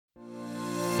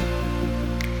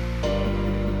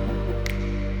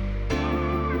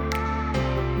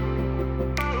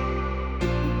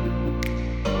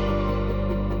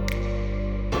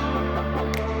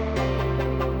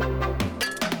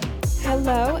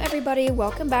everybody.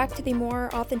 Welcome back to the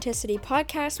More Authenticity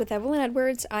podcast with Evelyn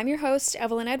Edwards. I'm your host,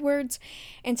 Evelyn Edwards,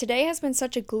 and today has been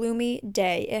such a gloomy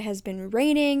day. It has been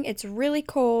raining. It's really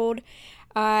cold.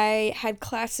 I had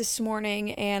class this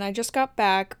morning and I just got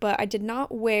back, but I did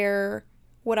not wear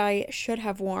what I should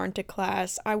have worn to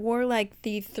class. I wore like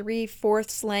the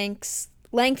 3/4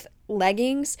 length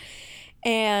leggings,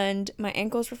 and my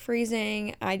ankles were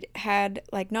freezing. I had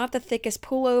like not the thickest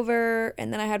pullover,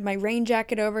 and then I had my rain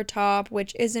jacket over top,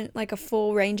 which isn't like a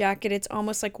full rain jacket. It's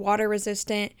almost like water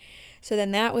resistant. So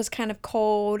then that was kind of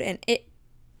cold, and it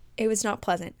was not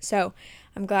pleasant. So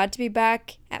I'm glad to be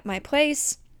back at my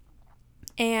place,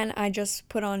 and I just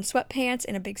put on sweatpants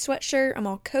and a big sweatshirt. I'm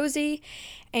all cozy,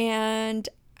 and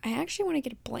I actually want to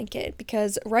get a blanket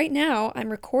because right now I'm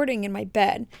recording in my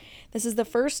bed. This is the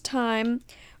first time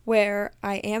where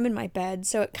I am in my bed,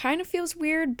 so it kind of feels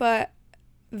weird, but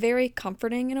very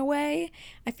comforting in a way.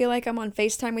 I feel like I'm on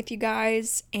FaceTime with you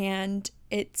guys, and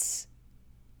it's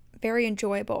very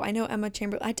enjoyable. I know Emma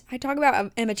Chamberlain, I talk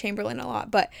about Emma Chamberlain a lot,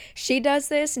 but she does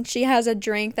this, and she has a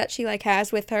drink that she like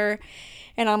has with her,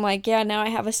 and I'm like, yeah, now I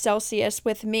have a Celsius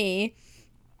with me.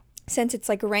 Since it's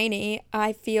like rainy,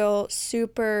 I feel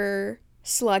super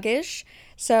sluggish,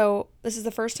 so this is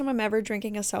the first time I'm ever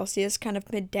drinking a Celsius kind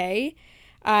of midday.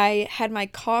 I had my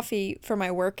coffee for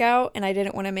my workout and I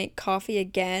didn't want to make coffee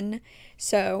again,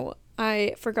 so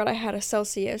I forgot I had a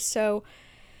Celsius. So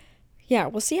yeah,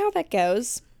 we'll see how that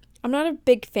goes. I'm not a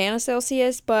big fan of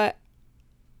Celsius, but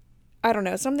I don't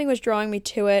know, something was drawing me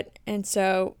to it, and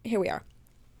so here we are.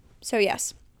 So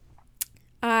yes,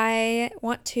 I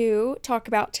want to talk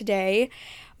about today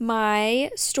my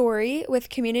story with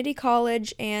community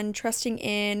college and trusting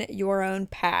in your own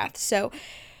path. So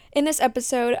in this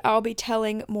episode, I'll be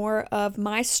telling more of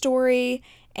my story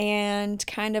and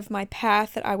kind of my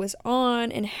path that I was on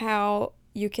and how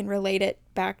you can relate it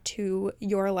back to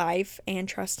your life and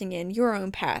trusting in your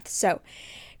own path. So,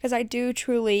 because I do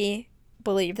truly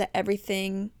believe that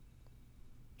everything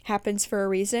happens for a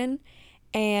reason,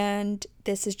 and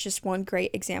this is just one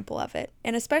great example of it.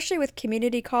 And especially with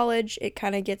community college, it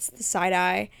kind of gets the side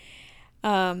eye.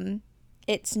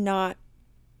 It's not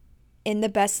in the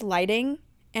best lighting.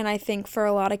 And I think for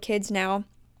a lot of kids now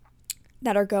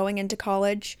that are going into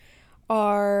college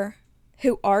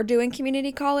who are doing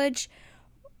community college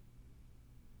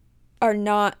are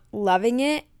not loving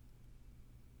it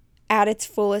at its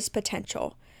fullest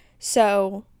potential.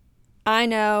 So I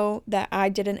know that I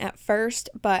didn't at first,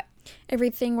 but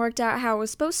everything worked out how it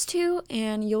was supposed to,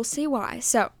 and you'll see why.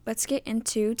 So let's get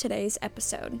into today's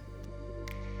episode.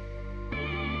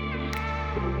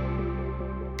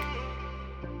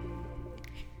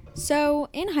 So,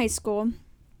 in high school,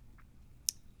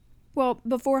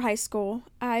 before high school,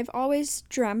 I've always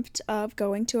dreamt of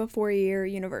going to a 4-year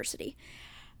university.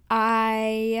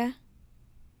 I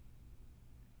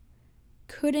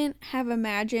couldn't have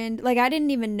imagined, I didn't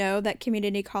even know that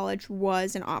community college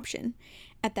was an option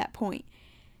at that point.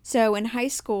 So, in high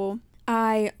school,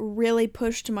 I really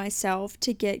pushed myself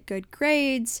to get good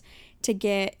grades, to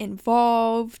get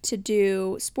involved, to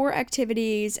do sport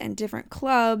activities and different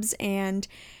clubs, and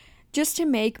just to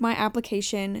make my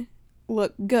application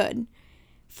look good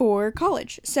for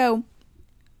college. So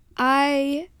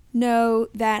I know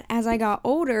that as I got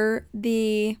older,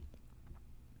 the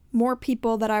more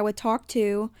people that I would talk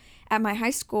to at my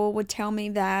high school would tell me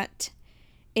that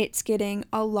it's getting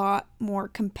a lot more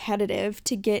competitive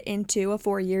to get into a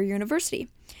 4-year university.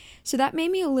 So that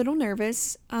made me a little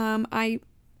nervous. I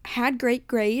had great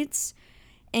grades,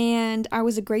 and I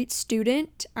was a great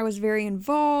student. I was very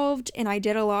involved, and I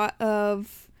did a lot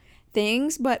of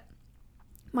things, but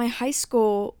my high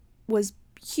school was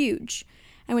huge.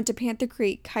 I went to Panther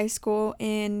Creek High School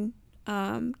in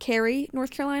Cary,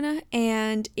 North Carolina,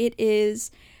 and it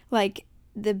is like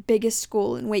the biggest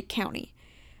school in Wake County.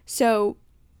 So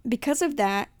because of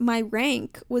that, my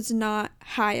rank was not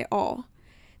high at all.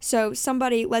 So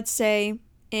somebody, let's say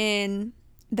in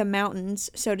the mountains,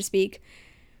 so to speak,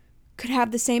 could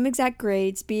have the same exact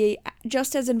grades, be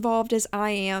just as involved as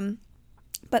I am,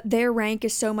 but their rank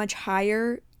is so much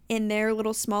higher in their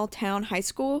little small town high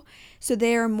school, so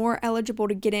they are more eligible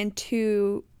to get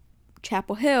into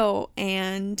Chapel Hill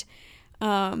and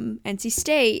NC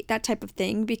State, that type of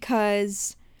thing,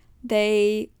 because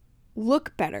they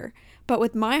look better. But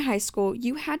with my high school,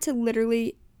 you had to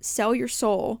literally sell your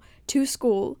soul to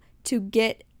school to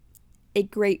get a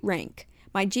great rank.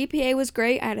 My GPA was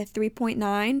great. I had a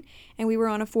 3.9, and we were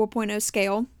on a 4.0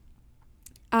 scale.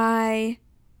 I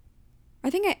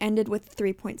think I ended with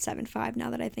 3.75 now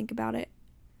that I think about it.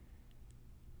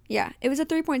 Yeah, it was a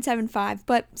 3.75,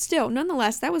 but still,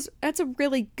 nonetheless, that's a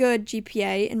really good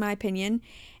GPA in my opinion.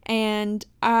 And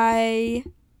I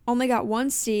only got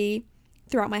one C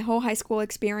throughout my whole high school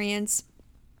experience.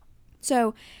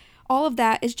 So, all of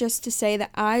that is just to say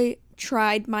that I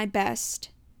tried my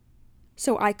best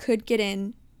so I could get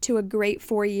in to a great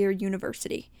 4-year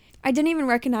university. I didn't even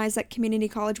recognize that community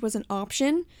college was an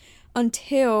option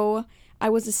until I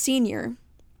was a senior.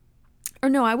 Or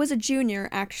no, I was a junior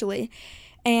actually.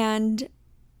 And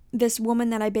this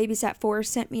woman that I babysat for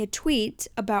sent me a tweet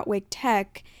about Wake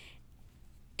Tech,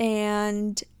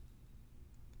 and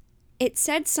it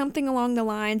said something along the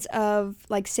lines of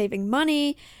like saving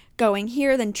money, going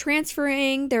here, then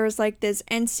transferring. There was like this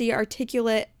NC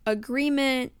articulate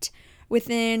agreement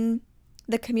within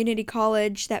the community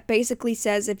college that basically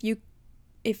says if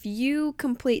you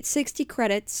complete 60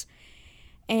 credits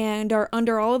and are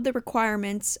under all of the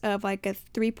requirements of like a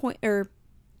 2.0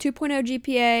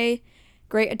 GPA,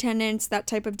 great attendance, that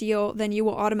type of deal, then you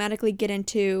will automatically get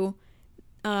into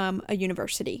a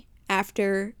university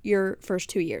after your first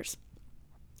 2 years.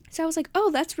 So I was like,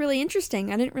 oh, that's really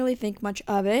interesting. I didn't really think much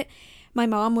of it. My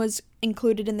mom was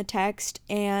included in the text,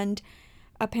 and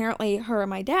apparently her and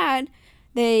my dad,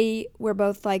 they were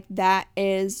both like, that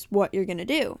is what you're going to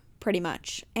do, pretty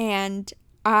much. And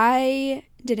I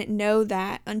didn't know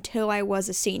that until I was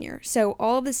a senior. So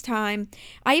all of this time,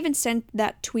 I even sent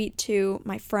that tweet to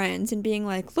my friends and being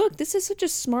like, look, this is such a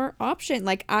smart option.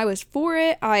 Like, I was for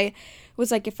it. I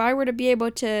was like, if I were to be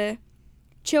able to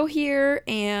chill here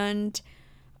and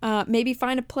maybe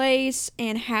find a place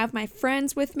and have my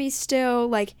friends with me still,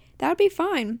 like, that would be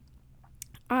fine.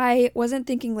 I wasn't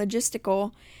thinking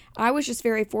logistical. I was just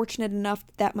very fortunate enough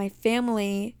that my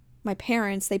family, my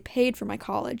parents, they paid for my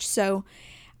college. So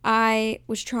I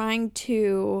was trying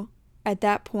to, at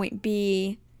that point,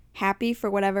 be happy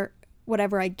for whatever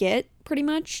I get, pretty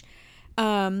much.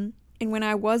 And when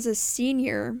I was a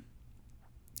senior,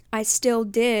 I still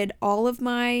did all of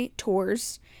my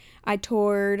tours. I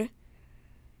toured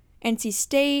NC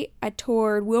State, I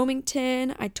toured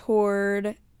Wilmington, I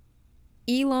toured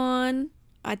Elon,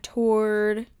 I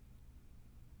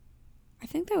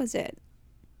think that was it.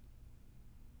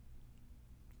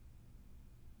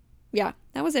 Yeah,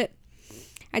 that was it.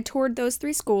 I toured those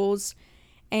 3 schools,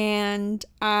 and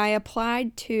I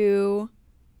applied to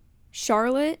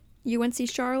Charlotte, UNC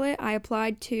Charlotte. I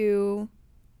applied to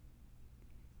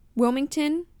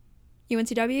Wilmington,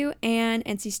 UNCW, and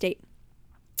NC State.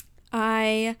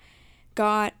 I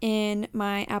got in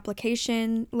my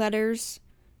application letters,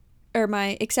 or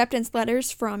my acceptance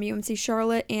letters from UNC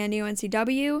Charlotte and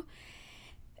UNCW,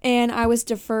 and I was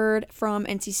deferred from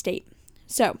NC State.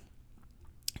 So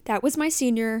that was my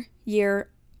senior year.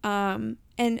 And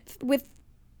with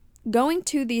going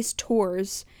to these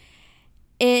tours,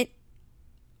 it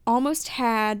almost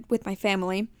had, with my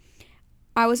family,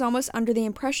 I was almost under the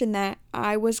impression that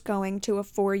I was going to a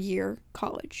 4-year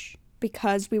college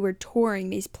because we were touring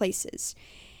these places.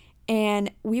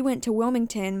 And we went to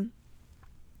Wilmington,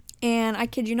 and I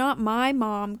kid you not, my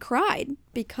mom cried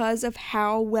because of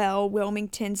how well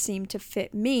Wilmington seemed to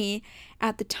fit me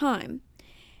at the time.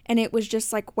 And it was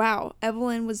just like, wow,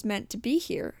 Evelyn was meant to be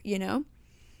here, you know?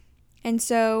 And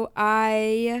so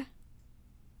I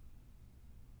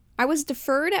was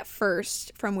deferred at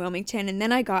first from Wilmington, and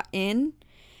then I got in,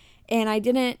 and I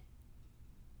didn't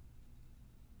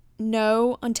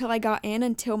know until I got in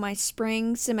until my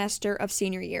spring semester of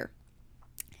senior year.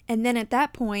 And then at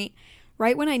that point,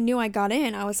 right when I knew I got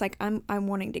in, I was like, I'm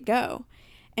wanting to go.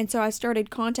 And so I started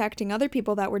contacting other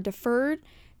people that were deferred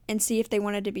and see if they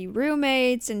wanted to be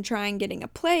roommates and try and getting a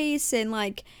place and,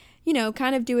 like, you know,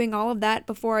 kind of doing all of that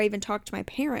before I even talked to my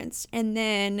parents. And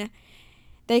then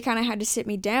they kind of had to sit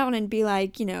me down and be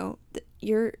like, you know,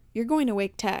 you're going to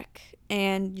Wake Tech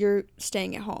and you're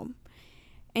staying at home.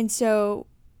 And so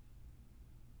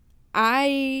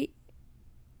I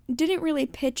didn't really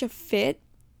pitch a fit.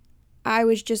 I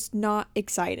was just not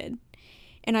excited.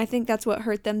 And I think that's what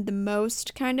hurt them the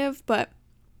most, kind of. But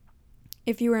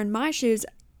if you were in my shoes,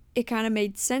 it kind of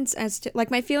made sense as to,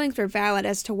 like, my feelings were valid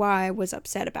as to why I was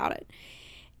upset about it.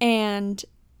 And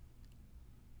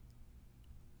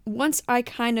once I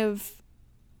kind of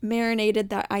marinated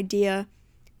that idea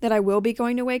that I will be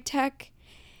going to Wake Tech,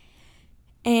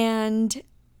 and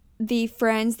the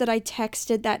friends that I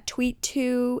texted that tweet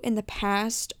to in the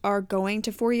past are going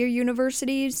to 4-year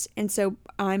universities, and so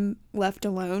I'm left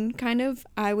alone, kind of.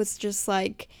 I was just,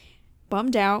 like,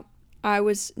 bummed out. I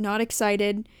was not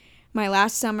excited. My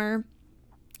last summer,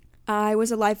 I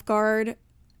was a lifeguard,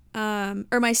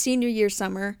 or my senior year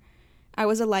summer, I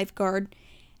was a lifeguard,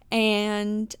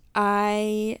 and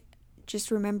I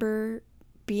just remember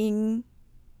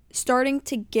starting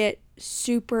to get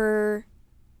super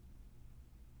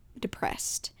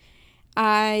depressed.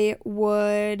 I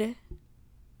was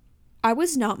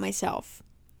not myself.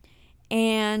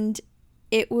 And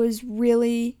it was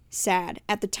really sad.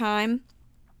 At the time,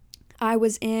 I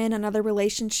was in another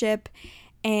relationship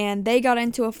and they got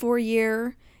into a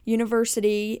 4-year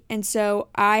university, and so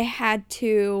I had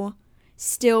to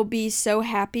still be so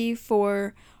happy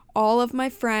for all of my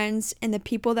friends and the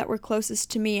people that were closest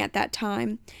to me at that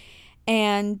time.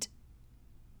 And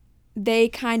they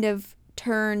kind of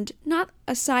turned not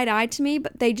a side eye to me,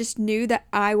 but they just knew that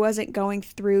I wasn't going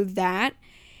through that.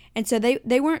 And so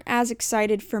they weren't as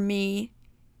excited for me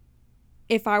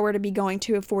if I were to be going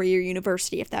to a 4-year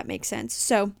university, if that makes sense.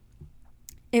 So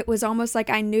it was almost like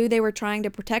I knew they were trying to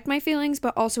protect my feelings,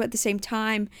 but also at the same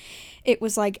time, it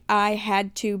was like I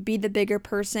had to be the bigger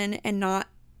person and not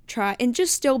try and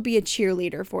just still be a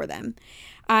cheerleader for them.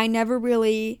 I never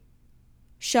really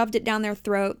shoved it down their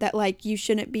throat that, like, you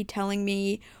shouldn't be telling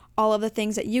me all of the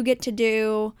things that you get to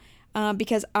do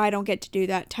because I don't get to do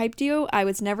that type deal. I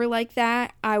was never like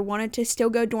that. I wanted to still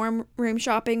go dorm room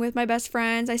shopping with my best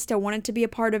friends. I still wanted to be a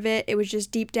part of it. It was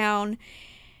just deep down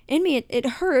in me. It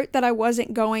hurt that I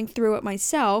wasn't going through it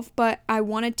myself, but I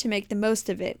wanted to make the most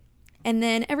of it. And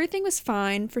then everything was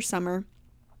fine for summer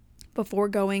before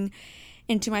going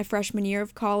into my freshman year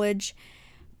of college.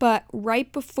 But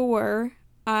right before,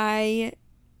 I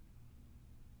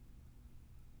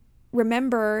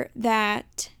remember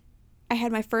that I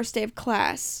had my first day of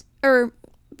class. Or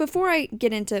before I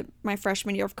get into my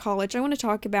freshman year of college, I want to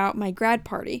talk about my grad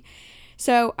party.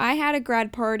 So I had a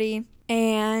grad party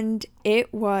and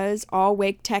it was all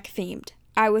Wake Tech themed.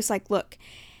 I was like, look,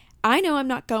 I know I'm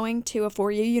not going to a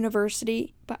 4-year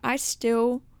university, but I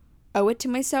still owe it to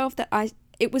myself that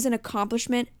it was an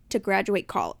accomplishment to graduate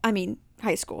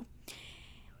high school.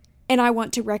 And I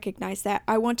want to recognize that.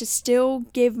 I want to still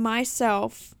give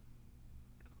myself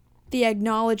the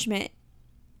acknowledgement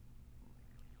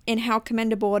in how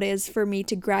commendable it is for me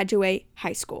to graduate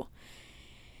high school.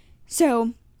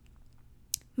 So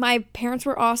my parents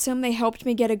were awesome. They helped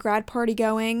me get a grad party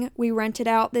going. We rented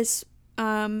out this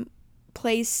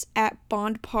place at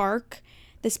Bond Park,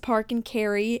 this park in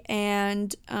Cary,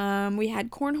 and we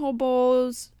had cornhole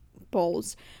bowls.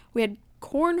 We had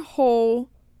cornhole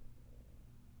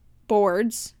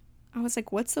boards. I was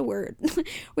like, what's the word?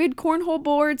 We had cornhole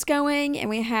boards going, and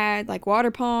we had like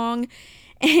water pong,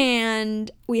 and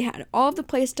we had all of the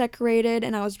place decorated,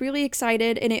 and I was really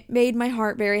excited, and it made my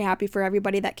heart very happy for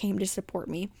everybody that came to support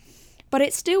me. But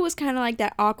it still was kind of like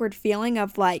that awkward feeling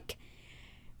of like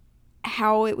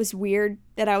how it was weird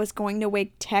that I was going to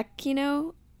Wake Tech, you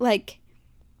know? Like,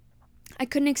 I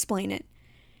couldn't explain it.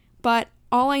 But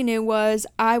all I knew was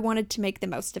I wanted to make the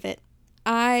most of it.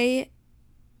 I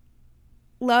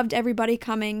loved everybody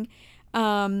coming.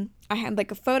 I had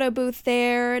like a photo booth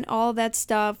there and all that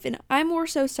stuff. And I more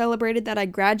so celebrated that I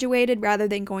graduated rather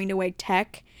than going to Wake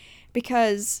Tech,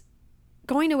 because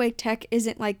going to Wake Tech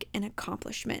isn't like an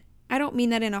accomplishment. I don't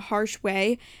mean that in a harsh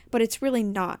way, but it's really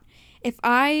not. If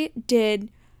I did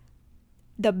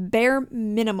the bare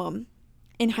minimum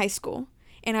in high school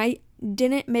and I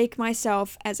didn't make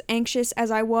myself as anxious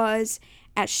as I was,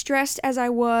 as stressed as I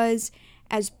was,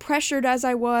 as pressured as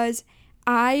I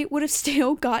would have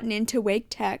still gotten into Wake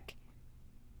Tech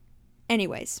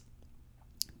anyways.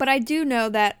 But I do know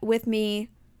that with me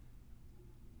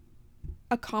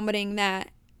accommodating that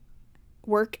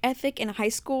work ethic in high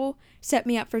school set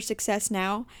me up for success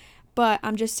now. But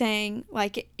I'm just saying,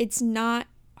 like, it's not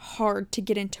hard to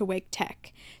get into Wake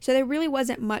Tech. So there really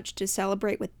wasn't much to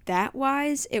celebrate with that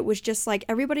wise. It was just like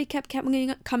everybody kept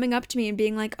coming up to me and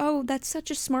being like, oh, that's such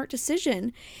a smart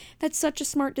decision. That's such a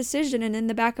smart decision. And in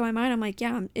the back of my mind, I'm like,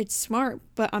 yeah, it's smart,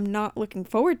 but I'm not looking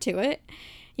forward to it,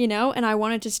 you know? And I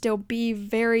wanted to still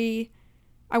be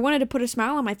I wanted to put a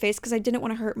smile on my face because I didn't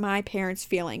want to hurt my parents'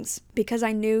 feelings, because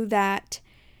I knew that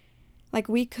like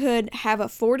we could have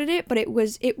afforded it, but it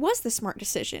was the smart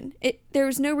decision. There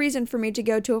was no reason for me to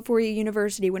go to a 4-year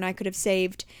university when I could have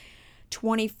saved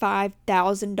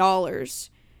 $25,000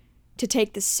 to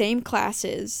take the same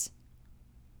classes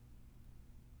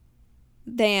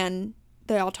than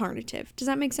the alternative. Does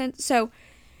that make sense? So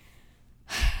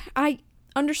I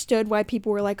understood why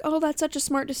people were like, oh, that's such a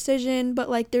smart decision, but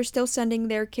like they're still sending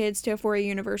their kids to a 4-year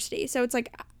university. So it's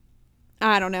like,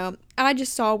 I don't know. I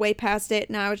just saw way past it,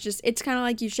 and I was just, it's kind of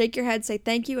like you shake your head, say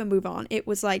thank you, and move on. It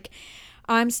was like,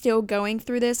 I'm still going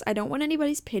through this. I don't want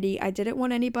anybody's pity. I didn't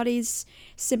want anybody's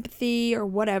sympathy or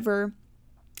whatever.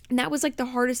 And that was like the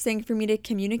hardest thing for me to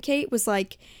communicate, was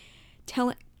like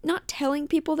not telling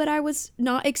people that I was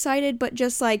not excited, but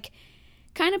just like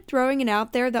kind of throwing it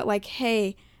out there that like,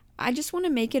 hey, I just want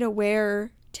to make it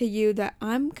aware to you that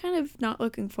I'm kind of not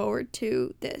looking forward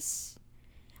to this.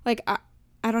 Like,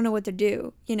 I don't know what to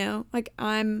do, you know? Like,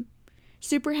 I'm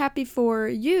super happy for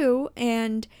you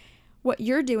and what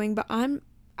you're doing, but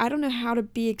I don't know how to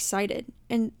be excited.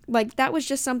 And like, that was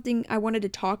just something I wanted to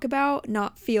talk about,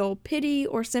 not feel pity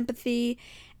or sympathy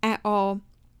at all.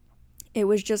 It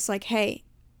was just like, hey,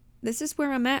 this is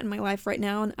where I'm at in my life right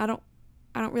now, and I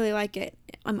don't really like it.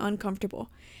 I'm uncomfortable.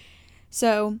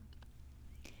 So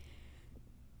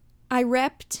I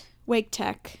repped Wake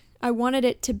Tech. I wanted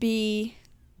it to be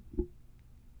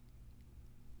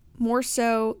more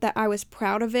so that I was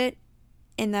proud of it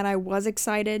and that I was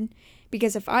excited,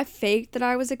 because if I faked that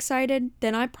I was excited,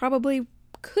 then I probably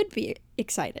could be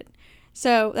excited.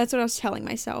 So that's what I was telling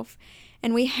myself.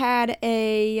 And we had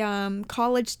a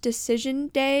college decision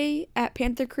day at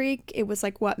Panther Creek. It was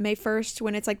like, May 1st,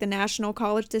 when it's like the National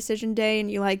College Decision Day,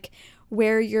 and you like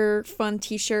wear your fun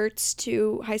t-shirts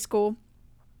to high school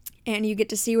and you get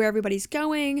to see where everybody's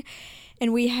going.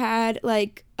 And we had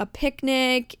like a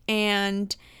picnic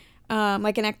and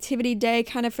like an activity day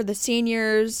kind of for the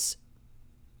seniors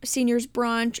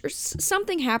brunch, or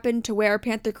something happened to where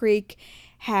Panther Creek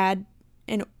had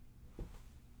an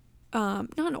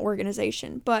not an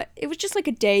organization, but it was just like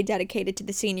a day dedicated to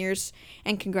the seniors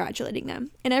and congratulating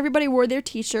them. And everybody wore their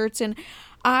t-shirts, and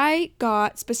I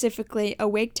got specifically a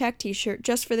Wake Tech t-shirt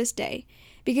just for this day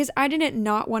because I didn't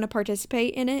not want to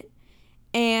participate in it,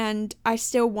 and I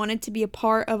still wanted to be a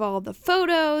part of all the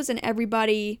photos and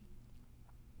everybody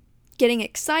getting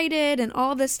excited and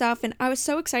all this stuff. And I was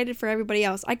so excited for everybody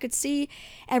else. I could see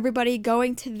everybody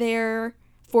going to their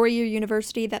four-year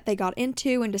university that they got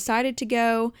into and decided to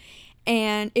go,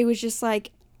 and it was just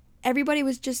like everybody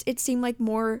was just, it seemed like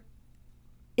more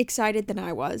excited than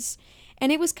I was.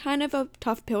 And it was kind of a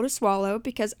tough pill to swallow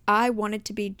because I wanted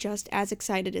to be just as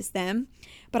excited as them,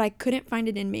 but I couldn't find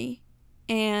it in me.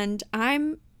 And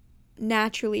I'm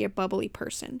naturally a bubbly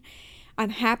person. I'm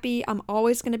happy. I'm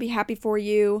always going to be happy for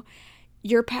you.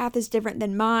 Your path is different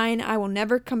than mine. I will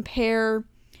never compare,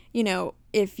 you know,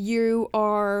 if you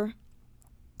are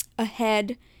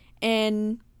ahead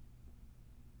in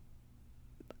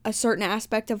a certain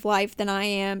aspect of life than I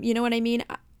am. You know what I mean?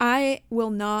 I will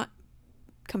not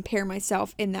compare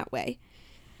myself in that way.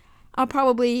 I'll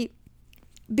probably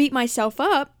beat myself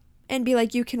up and be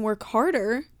like, you can work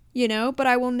harder, you know, but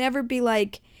I will never be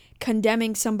like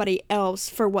condemning somebody else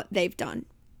for what they've done.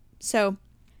 So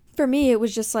for me, it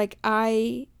was just like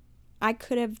I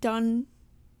could have done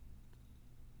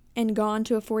and gone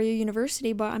to a four-year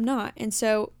university, but I'm not. And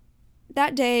so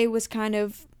that day was kind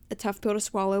of a tough pill to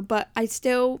swallow, but I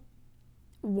still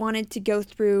wanted to go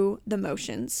through the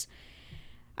motions.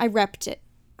 I repped it.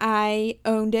 I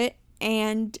owned it,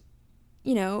 and,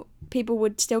 you know, people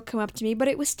would still come up to me, but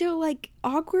it was still like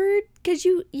awkward because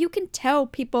you can tell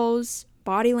people's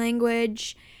body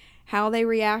language, how they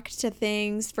react to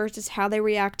things versus how they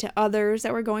react to others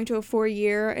that were going to a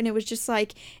 4-year. And it was just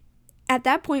like, at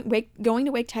that point, going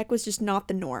to Wake Tech was just not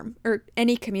the norm, or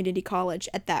any community college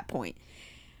at that point,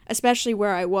 especially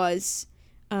where I was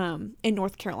in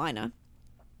North Carolina.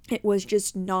 It was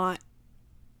just not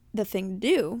the thing to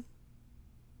do,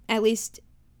 at least,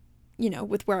 you know,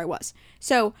 with where I was.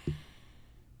 So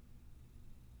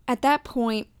at that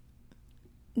point,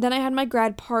 then I had my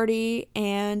grad party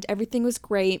and everything was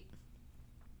great.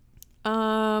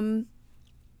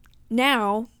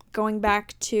 Now, going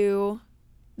back to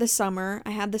the summer,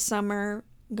 I had the summer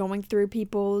going through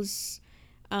people's,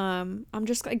 I'm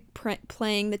just like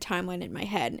playing the timeline in my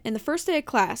head. And the first day of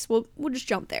class, we'll just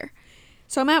jump there.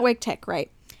 So I'm at Wake Tech, right?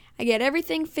 I get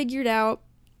everything figured out.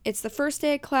 It's the first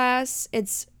day of class.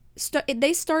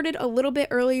 They started a little bit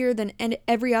earlier than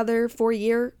every other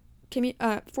four-year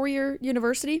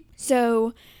university.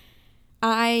 So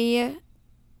I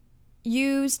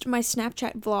used my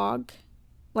Snapchat vlog,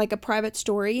 like a private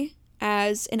story,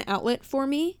 as an outlet for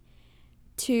me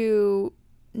to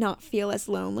not feel as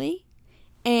lonely.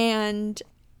 And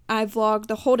I vlogged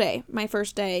the whole day, my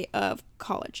first day of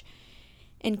college,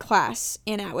 in class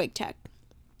and at Wake Tech.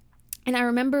 And I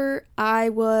remember I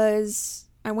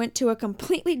went to a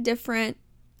completely different,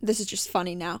 this is just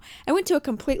funny now, I went to a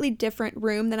completely different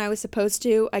room than I was supposed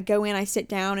to. I go in, I sit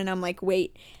down, and I'm like,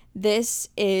 wait, this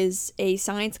is a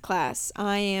science class.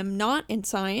 I am not in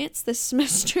science this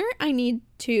semester. I need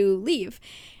to leave.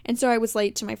 And so I was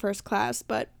late to my first class,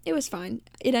 but it was fine.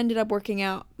 It ended up working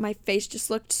out. My face just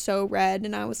looked so red,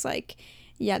 and I was like,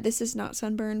 yeah, this is not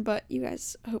sunburn, but you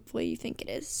guys, hopefully you think it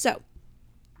is. So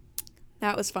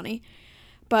that was funny.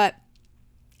 But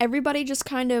everybody just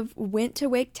kind of went to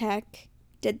Wake Tech,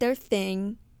 did their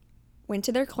thing, went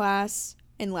to their class,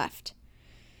 and left.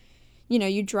 You know,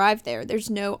 you drive there. There's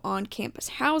no on-campus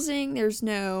housing. There's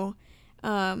no,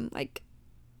 like,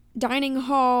 dining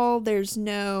hall. There's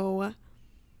a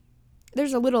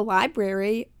little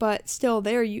library, but still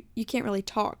there, you can't really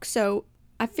talk. So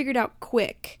I figured out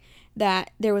quick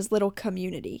that there was little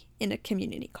community in a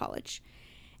community college.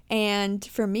 And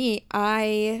for me,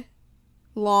 I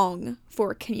long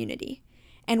for community.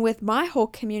 And with my whole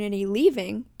community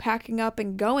leaving, packing up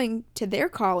and going to their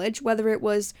college, whether it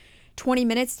was 20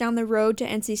 minutes down the road to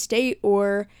NC State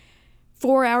or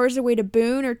 4 hours away to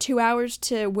Boone or 2 hours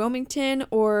to Wilmington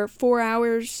or 4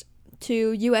 hours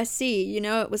to USC, you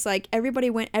know, it was like everybody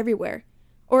went everywhere.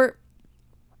 Or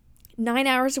 9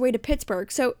 hours away to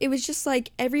Pittsburgh. So it was just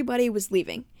like everybody was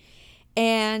leaving.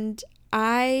 And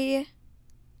I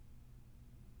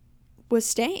was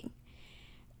staying.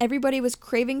 Everybody was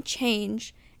craving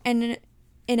change, and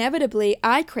inevitably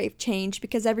I craved change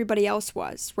because everybody else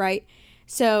was, right?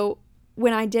 So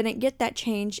when I didn't get that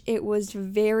change, it was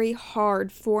very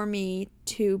hard for me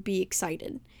to be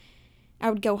excited. I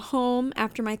would go home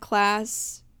after my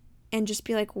class and just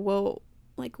be like, whoa,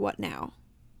 like what now?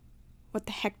 What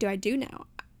the heck do I do now?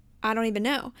 I don't even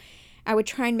know. I would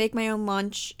try and make my own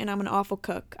lunch, and I'm an awful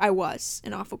cook. I was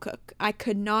an awful cook. I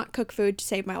could not cook food to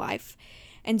save my life.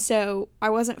 And so I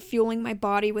wasn't fueling my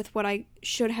body with what I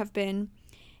should have been.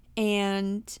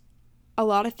 And a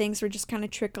lot of things were just kind of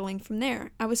trickling from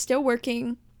there. I was still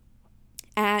working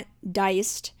at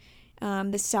Diced,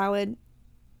 the salad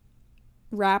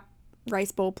wrap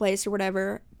rice bowl place or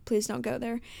whatever. Please don't go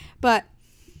there. But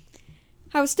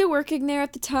I was still working there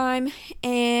at the time,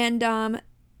 and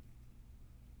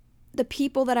the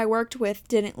people that I worked with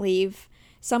didn't leave.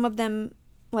 Some of them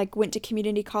like went to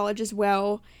community college as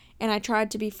well, and I tried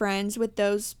to be friends with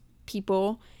those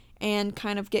people and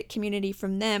kind of get community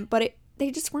from them, but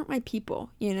they just weren't my people,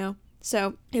 you know?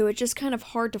 So it was just kind of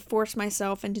hard to force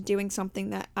myself into doing something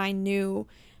that I knew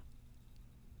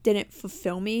didn't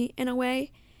fulfill me in a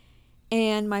way.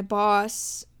 And my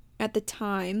boss at the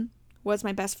time was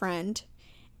my best friend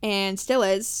and still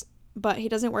is, but he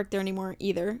doesn't work there anymore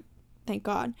either. Thank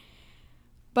God.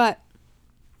 But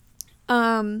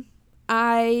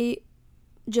I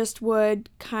just would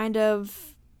kind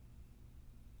of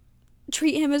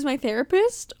treat him as my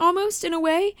therapist almost in a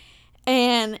way.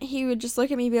 And he would just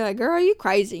look at me and be like, girl, are you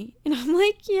crazy? And I'm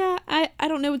like, yeah, I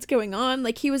don't know what's going on.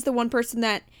 Like, he was the one person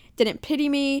that didn't pity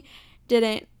me,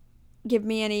 didn't give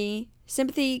me any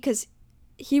sympathy, because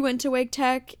he went to Wake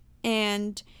Tech.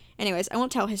 And anyways, I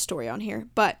won't tell his story on here,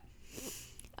 but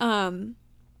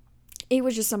it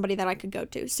was just somebody that I could go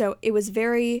to. So it was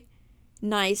very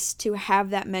nice to have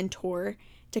that mentor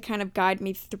to kind of guide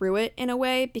me through it in a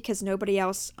way, because nobody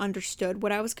else understood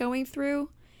what I was going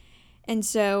through. And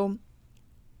so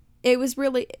it was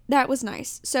really, that was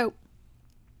nice. So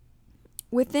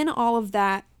within all of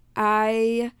that,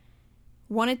 I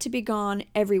wanted to be gone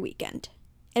every weekend.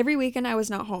 Every weekend I was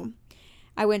not home.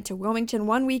 I went to Wilmington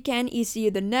one weekend,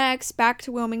 ECU the next, back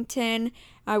to Wilmington.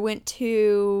 I went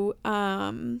to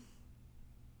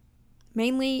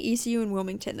mainly ECU and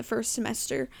Wilmington the first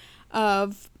semester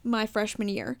of my freshman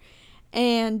year.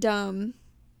 And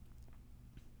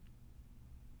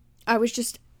I was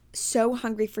just so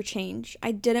hungry for change.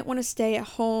 I didn't want to stay at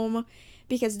home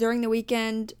because during the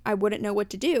weekend I wouldn't know what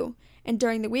to do. And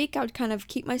during the week I would kind of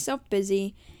keep myself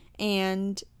busy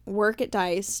and work at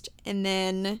Diced and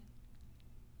then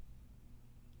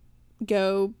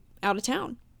go out of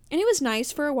town. And it was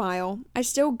nice for a while. I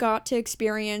still got to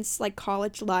experience like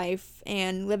college life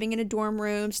and living in a dorm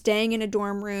room, staying in a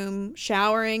dorm room,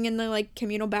 showering in the like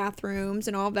communal bathrooms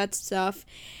and all that stuff.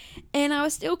 And I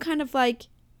was still kind of like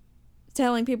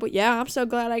telling people, yeah, I'm so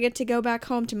glad I get to go back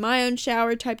home to my own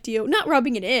shower type deal. Not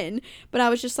rubbing it in, but I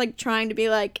was just like trying to be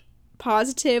like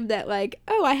positive that like,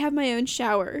 oh, I have my own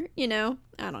shower, you know?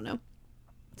 I don't know.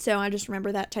 So I just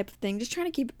remember that type of thing, just trying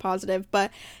to keep it positive.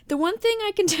 But the one thing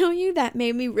I can tell you that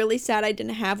made me really sad I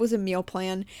didn't have was a meal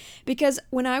plan. Because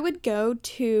when I would go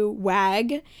to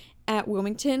WAG at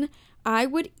Wilmington, I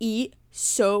would eat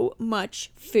so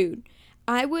much food.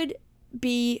 I would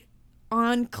be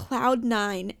on cloud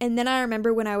nine. And then I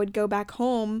remember when I would go back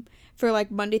home for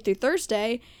like Monday through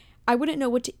Thursday, I wouldn't know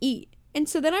what to eat. And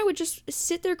so then I would just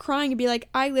sit there crying and be like,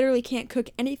 I literally can't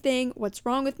cook anything. What's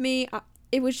wrong with me?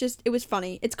 It was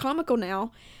funny. It's comical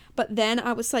now. But then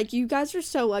I was like, you guys are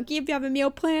so lucky if you have a meal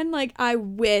plan. Like, I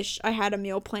wish I had a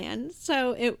meal plan.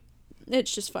 So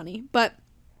it's just funny. But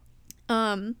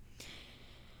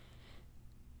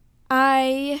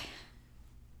I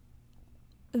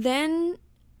then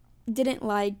didn't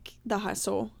like the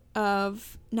hustle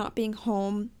of not being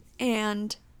home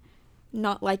and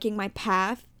not liking my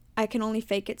path, I can only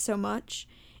fake it so much.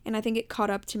 And I think it caught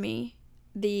up to me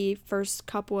the first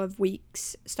couple of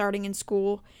weeks starting in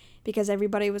school, because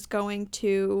everybody was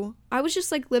I was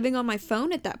just like living on my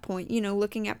phone at that point,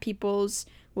 looking at people's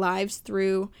lives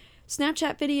through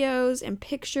Snapchat videos and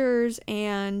pictures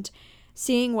and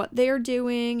seeing what they're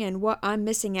doing and what I'm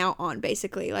missing out on,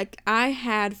 basically. Like, I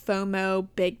had FOMO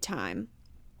big time.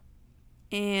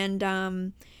 And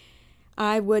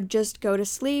I would just go to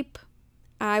sleep.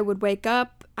 I would wake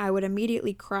up. I would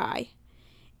immediately cry.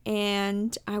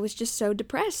 And I was just so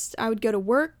depressed. I would go to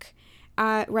work.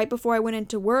 Right before I went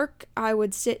into work, I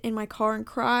would sit in my car and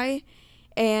cry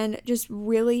and just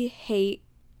really hate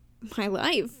my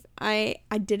life. I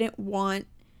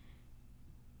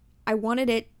wanted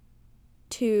it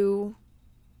to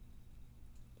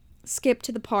skip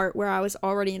to the part where I was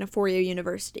already in a 4-year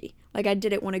university. Like, I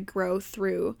didn't want to grow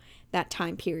through that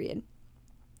time period.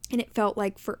 And it felt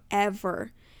like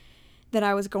forever that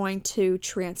I was going to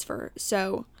transfer.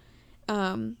 So,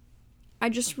 I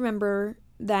just remember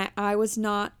that I was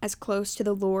not as close to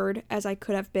the Lord as I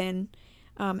could have been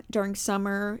during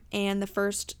summer and the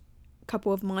first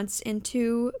couple of months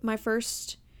into my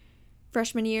first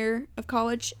freshman year of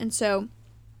college. And so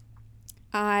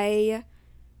I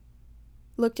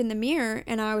looked in the mirror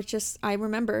and I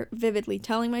remember vividly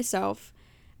telling myself,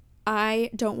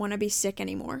 I don't want to be sick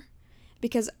anymore.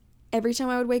 Because every time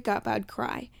I would wake up, I would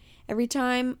cry. Every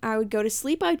time I would go to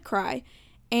sleep, I'd cry.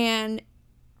 And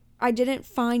I didn't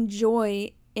find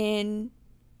joy in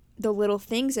the little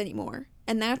things anymore.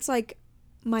 And that's like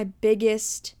my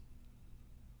biggest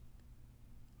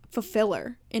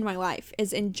fulfiller in my life,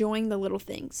 is enjoying the little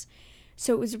things.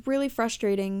 So it was really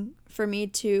frustrating for me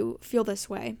to feel this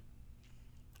way.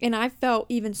 And I felt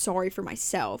even sorry for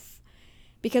myself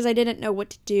because I didn't know what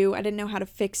to do. I didn't know how to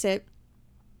fix it.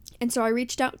 And so I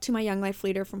reached out to my Young Life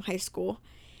leader from high school.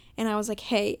 And I was like,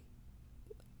 hey,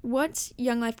 what's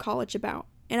Young Life College about?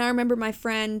 And I remember my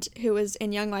friend who was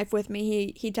in Young Life with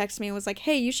me, he texted me and was like,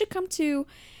 hey, you should come to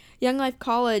Young Life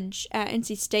College at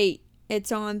NC State.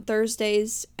 It's on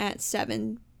Thursdays at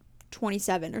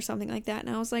 7:27 or something like that.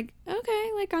 And I was like,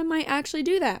 okay, like I might actually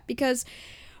do that. Because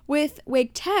with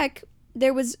Wake Tech,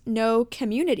 there was no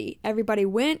community. Everybody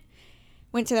went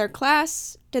to their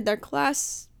class, did their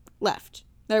class, left.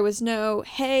 There was no,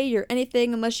 hey, or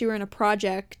anything, unless you were in a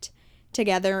project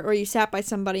together or you sat by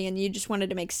somebody and you just wanted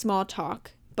to make small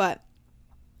talk. But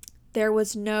there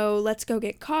was no, let's go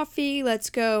get coffee, let's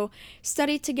go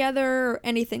study together, or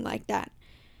anything like that.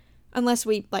 Unless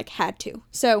we, had to.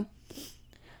 So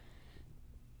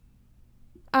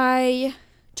I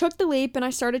took the leap and I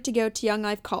started to go to Young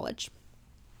Life College.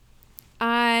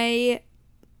 I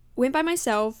went by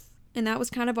myself, and that was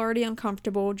kind of already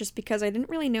uncomfortable just because I didn't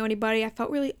really know anybody. I felt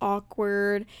really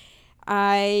awkward.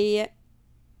 I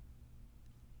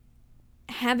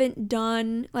haven't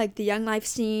done the Young Life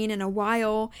scene in a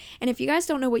while. And if you guys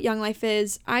don't know what Young Life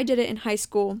is, I did it in high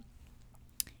school.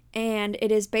 And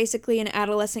it is basically an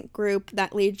adolescent group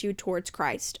that leads you towards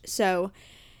Christ. So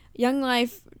Young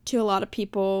Life, to a lot of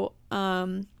people,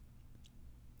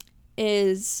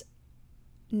 is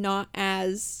not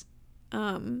as,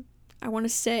 I want to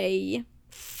say,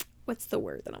 what's the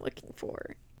word that I'm looking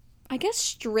for? I guess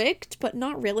strict, but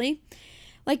not really.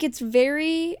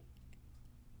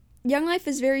 Young Life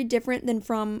is very different than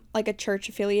from, a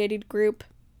church-affiliated group.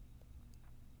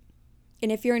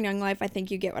 And if you're in Young Life, I think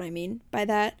you get what I mean by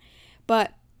that.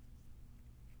 But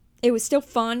it was still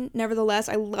fun, nevertheless.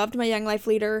 I loved my Young Life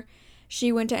leader.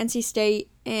 She went to NC State,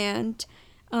 and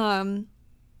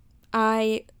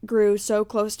I grew so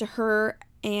close to her,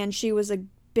 and she was a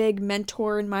big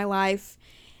mentor in my life.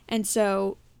 And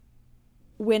so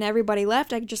when everybody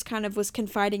left, I just kind of was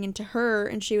confiding into her,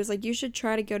 and she was like, you should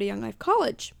try to go to Young Life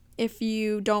College if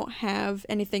you don't have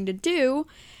anything to do.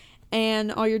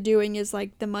 And all you're doing is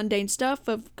the mundane stuff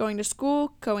of going to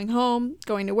school, going home,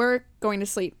 going to work, going to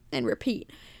sleep, and repeat.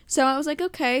 So I was like,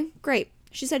 okay, great.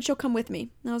 She said she'll come with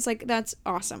me. And I was like, that's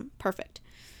awesome. Perfect.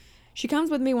 She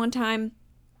comes with me one time,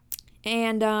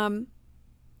 and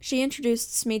she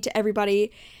introduced me to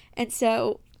everybody. And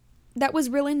so that was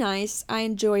really nice. I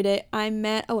enjoyed it. I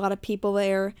met a lot of people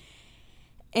there.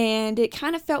 And it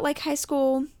kind of felt like high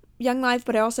school Young Life,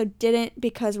 but I also didn't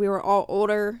because we were all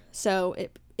older. So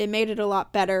it made it a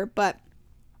lot better. But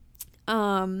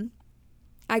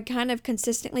I kind of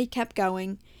consistently kept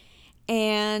going.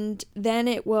 And then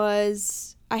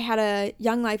I had a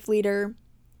Young Life leader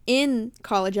in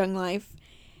college Young Life,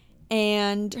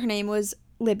 and her name was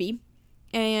Libby.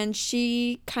 And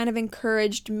she kind of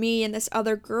encouraged me and this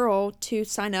other girl to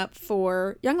sign up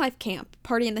for Young Life Camp,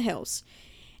 Party in the Hills.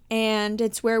 and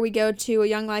it's where we go to a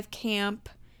Young Life camp.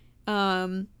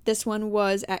 This one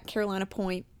was at Carolina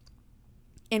Point,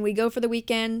 and we go for the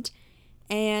weekend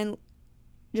and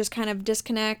just kind of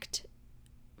disconnect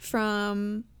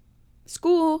from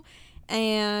school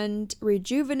and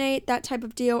rejuvenate, that type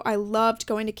of deal. I loved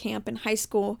going to camp in high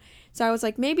school, so I was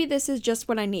like, maybe this is just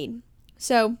what I need.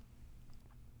 So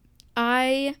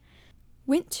I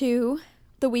went to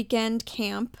the weekend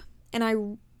camp, and I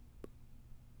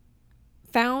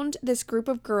found this group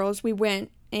of girls. We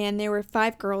went, and there were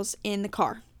 5 girls in the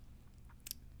car.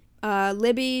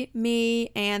 Libby,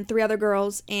 me, and 3 other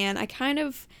girls, and I kind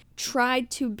of tried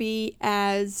to be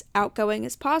as outgoing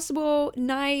as possible,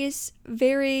 nice,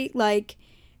 very, like,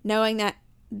 knowing that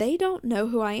they don't know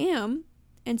who I am,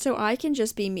 and so I can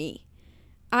just be me.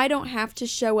 I don't have to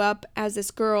show up as this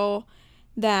girl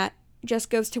that just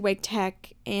goes to Wake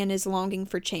Tech and is longing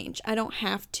for change. I don't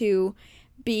have to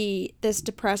be this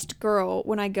depressed girl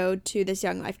when I go to this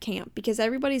Young Life camp, because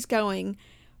everybody's going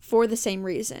for the same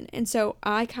reason. And so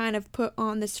I kind of put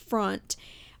on this front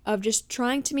of just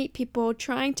trying to meet people,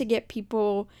 trying to get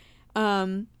people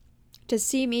to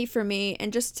see me for me,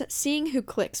 and just seeing who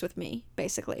clicks with me,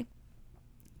 basically.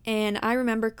 And I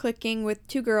remember clicking with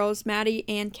 2 girls, Maddie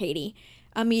and Katie,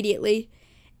 immediately.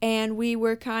 And we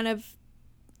were kind of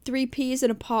 3 peas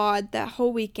in a pod that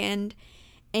whole weekend.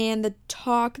 And the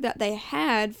talk that they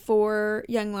had for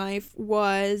Young Life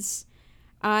was,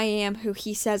 I am who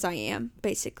he says I am,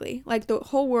 basically. Like, the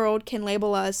whole world can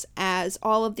label us as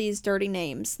all of these dirty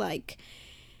names, like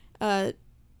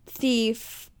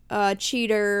thief,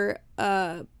 cheater,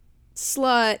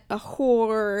 slut, a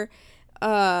whore,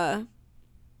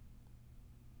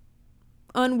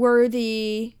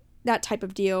 unworthy, that type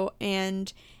of deal.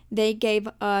 And they gave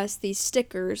us these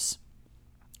stickers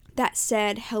that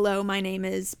said, hello, my name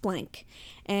is blank.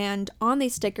 And on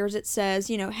these stickers it says,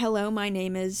 hello, my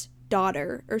name is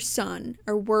daughter, or son,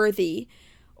 or worthy,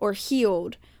 or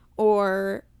healed,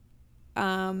 or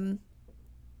there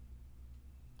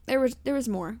was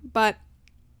more, but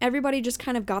everybody just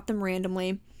kind of got them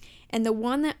randomly. And the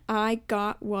one that I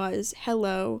got was,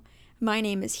 hello, my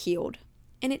name is healed.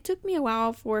 And it took me a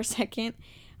while for a second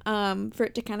for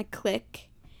it to kind of click.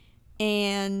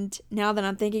 And now that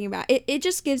I'm thinking about it, it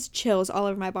just gives chills all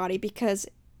over my body, because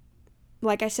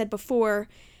like I said before,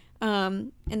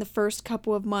 in the first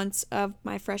couple of months of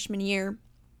my freshman year,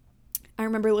 I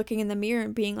remember looking in the mirror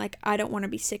and being like, I don't want to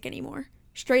be sick anymore.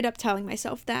 Straight up telling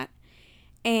myself that.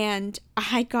 And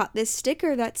I got this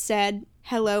sticker that said,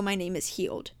 hello, my name is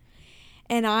healed.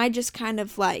 And I just kind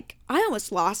of I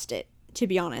almost lost it, to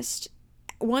be honest.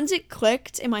 Once it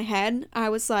clicked in my head, I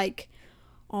was like,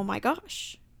 oh my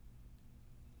gosh,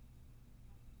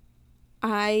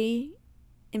 I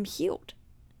am healed.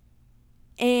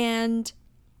 And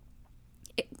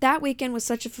that weekend was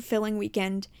such a fulfilling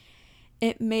weekend.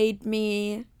 It made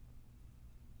me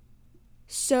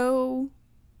so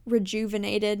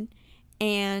rejuvenated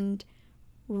and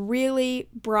really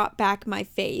brought back my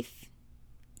faith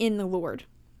in the Lord.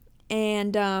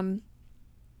 And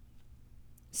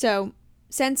so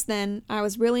since then, I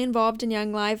was really involved in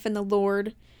Young Life and the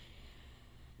Lord.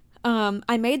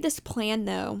 I made this plan,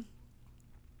 though.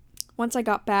 Once I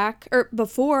got back, or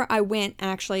before I went,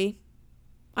 actually,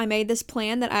 I made this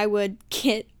plan that I would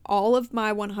get all of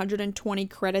my 120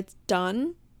 credits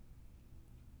done.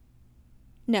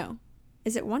 No.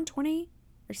 Is it 120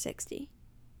 or 60?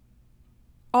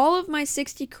 All of my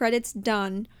 60 credits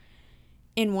done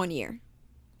in 1 year.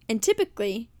 And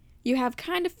typically, you have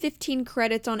kind of 15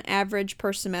 credits on average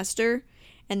per semester,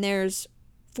 and there's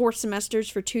 4 semesters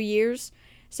for 2 years,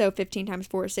 so 15 times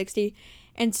 4 is 60.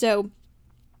 And so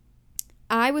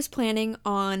I was planning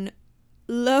on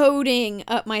loading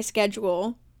up my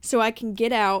schedule so I can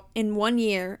get out in 1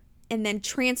 year and then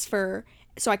transfer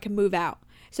so I can move out.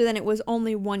 So then it was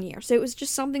only 1 year. So it was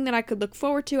just something that I could look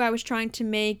forward to. I was trying to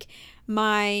make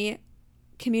my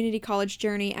community college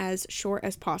journey as short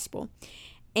as possible.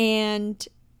 And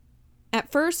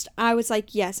at first I was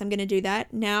like, yes, I'm going to do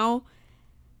that. Now,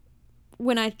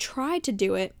 when I tried to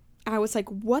do it, I was like,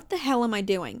 what the hell am I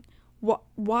doing?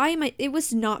 Why am I? It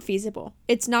was not feasible.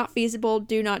 It's not feasible.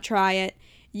 Do not try it.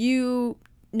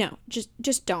 No,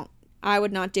 just don't. I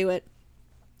would not do it.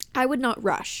 I would not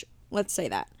rush. Let's say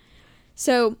that.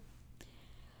 So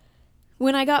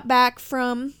when I got back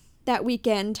from that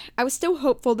weekend, I was still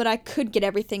hopeful that I could get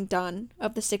everything done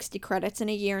of the 60 credits in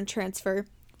a year and transfer.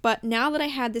 But now that I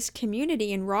had this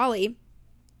community in Raleigh,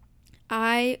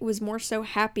 I was more so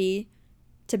happy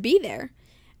to be there.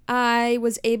 I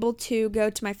was able to go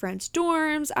to my friends'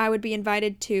 dorms. I would be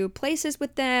invited to places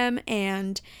with them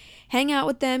and hang out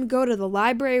with them, go to the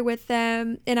library with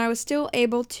them, and I was still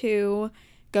able to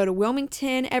go to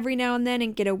Wilmington every now and then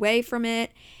and get away from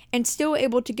it, and still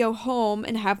able to go home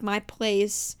and have my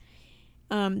place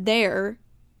there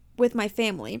with my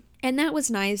family. And that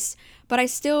was nice, but I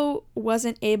still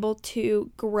wasn't able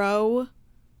to grow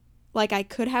like I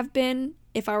could have been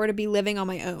if I were to be living on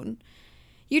my own.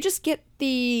 You just get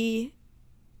a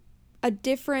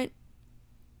different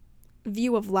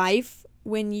view of life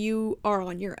when you are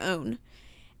on your own.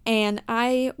 And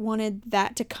I wanted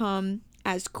that to come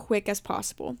as quick as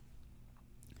possible.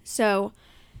 So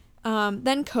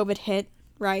then COVID hit,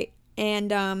 right?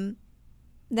 And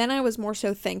then I was more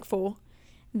so thankful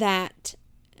that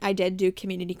I did do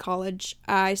community college.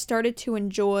 I started to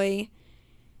enjoy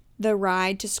the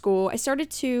ride to school. I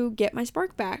started to get my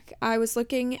spark back. I was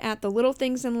looking at the little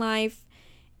things in life,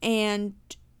 and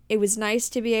it was nice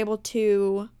to be able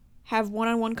to have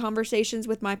one-on-one conversations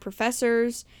with my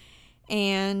professors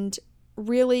and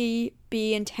really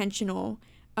be intentional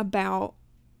about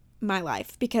my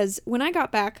life. Because when I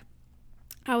got back,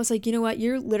 I was like, you know what?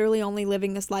 You're literally only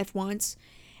living this life once,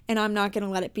 and I'm not going to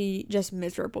let it be just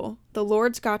miserable. The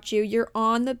Lord's got you. You're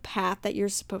on the path that you're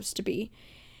supposed to be,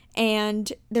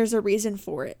 and there's a reason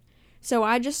for it. So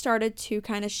I just started to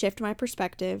kind of shift my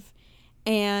perspective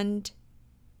and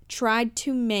tried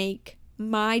to make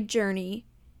my journey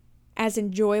as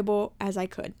enjoyable as I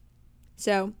could.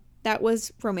 So that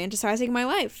was romanticizing my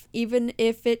life. Even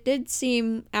if it did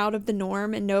seem out of the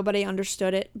norm and nobody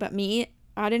understood it but me,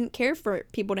 I didn't care for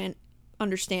people to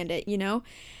understand it, you know?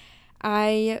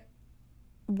 I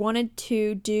wanted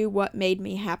to do what made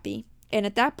me happy. And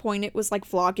at that point, it was like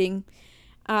vlogging.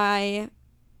 I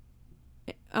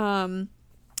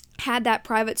had that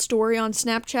private story on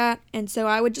Snapchat, and so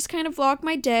I would just kind of vlog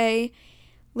my day.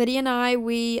 Lydia and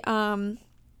I,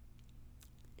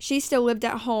 she still lived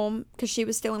at home because she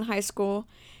was still in high school,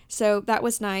 so that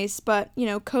was nice. But, you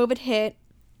know, COVID hit,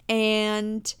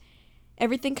 and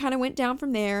everything kind of went down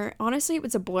from there. Honestly, it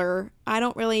was a blur. I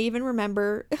don't really even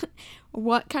remember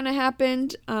what kind of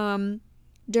happened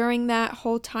during that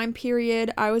whole time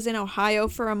period. I was in Ohio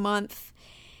for a month.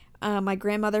 My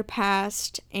grandmother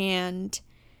passed, and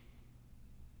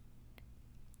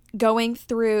going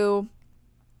through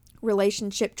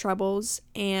relationship troubles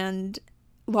and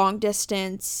long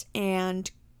distance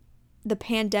and the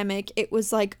pandemic, it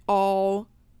was like all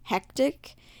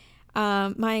hectic.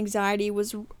 My anxiety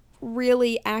was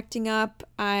really acting up.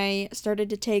 I started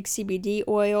to take CBD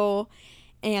oil,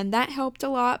 and that helped a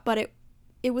lot, but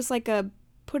it was like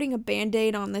putting a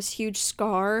band-aid on this huge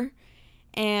scar.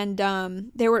 And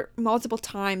there were multiple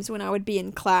times when I would be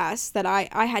in class that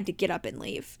I had to get up and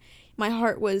leave. My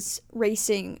heart was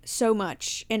racing so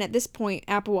much, and at this point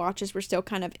Apple Watches were still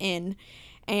kind of in,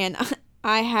 and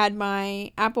I had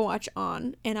my Apple Watch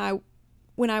on, and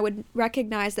when I would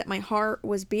recognize that my heart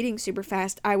was beating super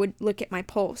fast, I would look at my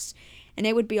pulse, and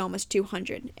it would be almost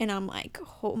 200, and I'm like,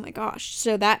 oh my gosh.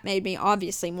 So that made me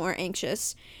obviously more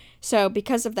anxious. So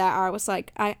because of that, I was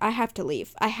like, I have to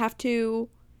leave. I have to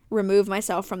remove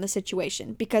myself from the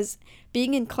situation, because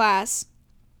being in class,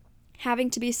 having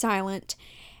to be silent,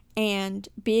 and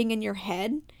being in your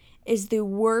head is the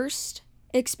worst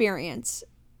experience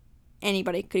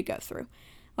anybody could go through.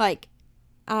 Like,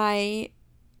 with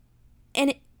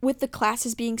the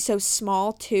classes being so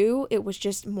small too, it was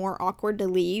just more awkward to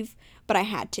leave, but I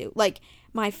had to. Like,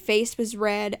 my face was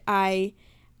red. I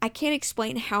can't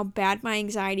explain how bad my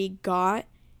anxiety got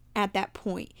at that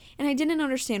point, and I didn't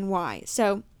understand why.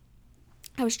 So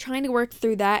I was trying to work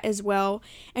through that as well,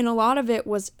 and a lot of it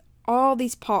was all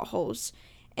these potholes.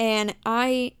 And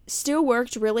I still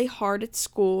worked really hard at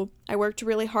school. I worked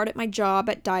really hard at my job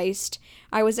at Diced.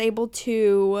 I was able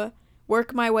to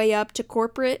work my way up to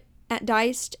corporate at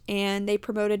Diced, and they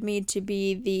promoted me to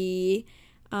be the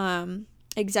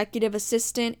executive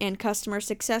assistant and customer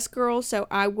success girl. So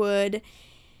I was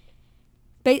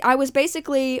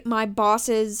basically my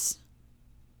boss's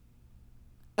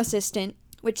assistant,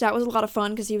 which that was a lot of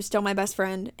fun because he was still my best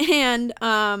friend. And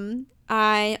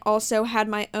I also had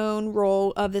my own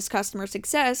role of this customer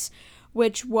success,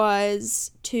 which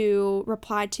was to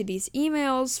reply to these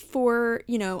emails for,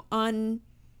 you know,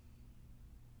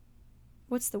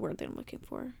 what's the word that I'm looking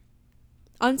for?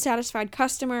 Unsatisfied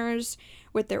customers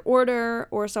with their order,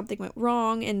 or something went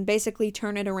wrong, and basically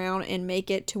turn it around and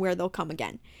make it to where they'll come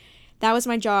again. That was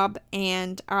my job,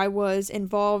 and I was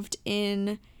involved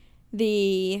in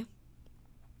the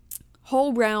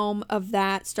whole realm of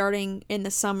that starting in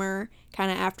the summer,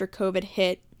 kind of after COVID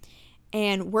hit.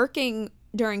 And working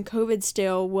during COVID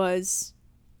still was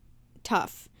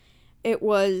tough. It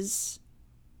was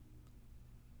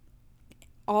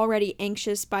already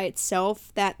anxious by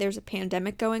itself that there's a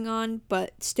pandemic going on,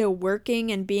 but still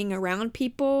working and being around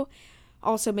people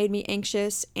also made me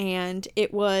anxious. And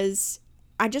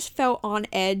I just felt on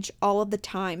edge all of the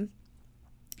time.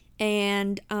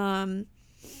 And I'm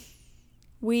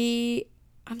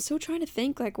still trying to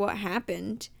think like what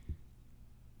happened.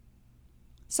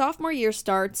 Sophomore year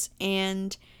starts,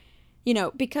 and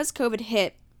because COVID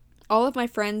hit, all of my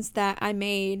friends that I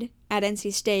made at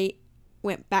NC State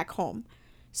went back home.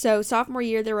 So sophomore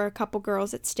year, there were a couple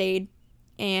girls that stayed,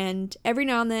 and every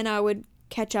now and then I would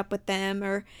catch up with them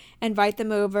or invite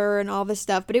them over and all this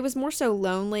stuff, but it was more so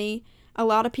lonely. A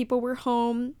lot of people were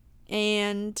home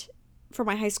and for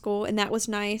my high school, and that was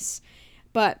nice,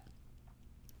 but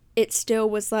it still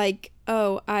was like,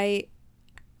 oh, I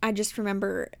just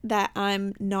remember that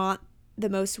I'm not the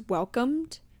most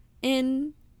welcomed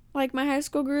in like my high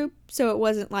school group, so it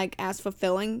wasn't like as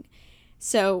fulfilling.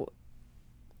 So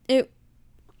it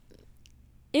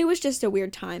was just a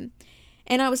weird time,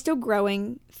 and I was still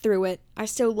growing through it. I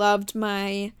still loved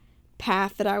my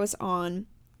path that I was on,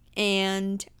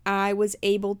 and I was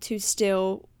able to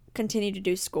still continue to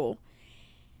do school.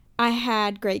 I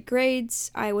had great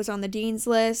grades, I was on the dean's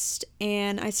list,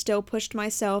 and I still pushed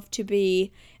myself to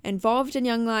be involved in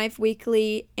Young Life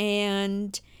Weekly.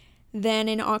 And then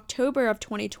in October of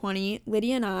 2020,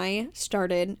 Lydia and I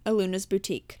started Aluna's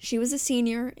Boutique. She was a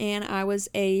senior and I was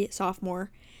a sophomore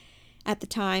at the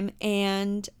time,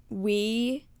 and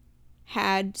we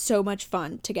had so much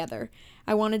fun together.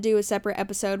 I want to do a separate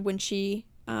episode when she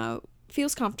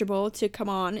feels comfortable to come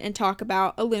on and talk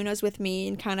about Aluna's with me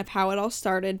and kind of how it all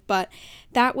started, but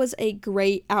that was a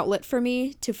great outlet for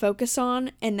me to focus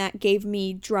on, and that gave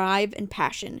me drive and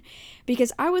passion,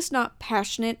 because I was not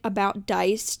passionate about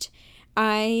Diced.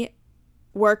 I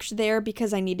worked there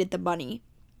because I needed the money,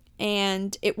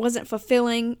 and it wasn't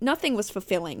fulfilling. Nothing was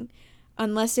fulfilling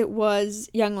unless it was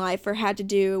Young Life or had to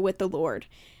do with the Lord.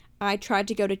 I tried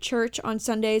to go to church on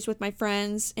Sundays with my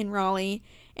friends in Raleigh,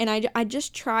 and I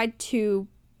just tried to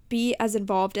be as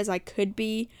involved as I could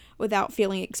be without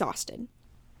feeling exhausted,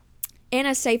 and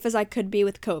as safe as I could be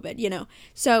with COVID,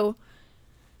 So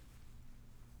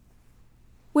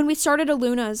when we started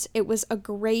Aluna's, it was a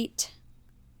great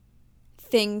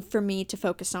thing for me to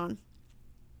focus on.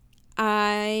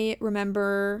 I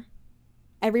remember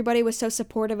everybody was so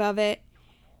supportive of it.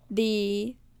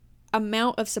 The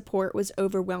amount of support was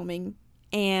overwhelming,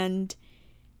 and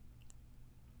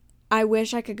I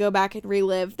wish I could go back and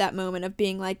relive that moment of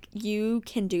being like, you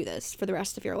can do this for the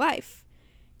rest of your life.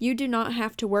 You do not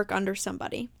have to work under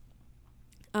somebody.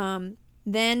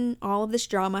 Then all of this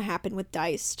drama happened with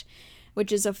Diced,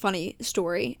 which is a funny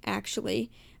story,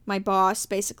 actually. My boss,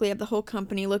 basically of the whole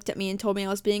company, looked at me and told me I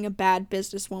was being a bad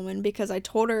businesswoman because I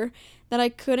told her that I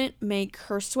couldn't make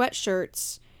her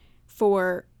sweatshirts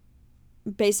for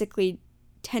basically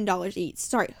 $10 each.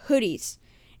 Sorry, hoodies.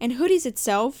 And hoodies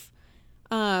itself,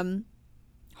 wholesaling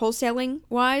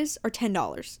wise, are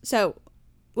 $10. So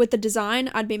with the design,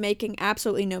 I'd be making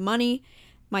absolutely no money.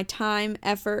 My time,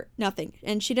 effort, nothing.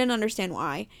 And she didn't understand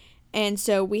why. And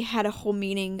so we had a whole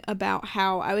meeting about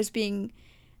how I was being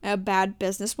a bad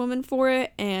businesswoman for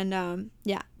it. And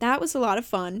yeah, that was a lot of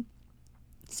fun.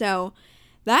 So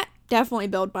that definitely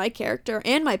built my character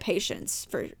and my patience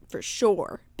for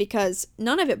sure, because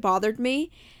none of it bothered me.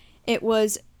 It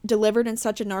was delivered in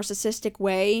such a narcissistic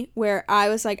way where I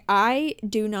was like, I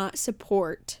do not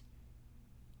support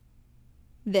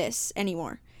this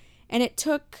anymore. And it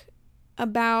took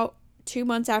about 2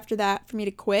 months after that for me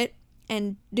to quit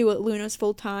and do it Luna's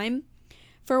full time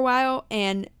for a while.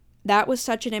 And that was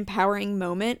such an empowering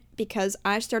moment because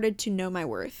I started to know my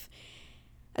worth,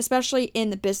 especially in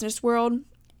the business world,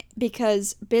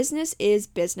 because business is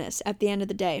business at the end of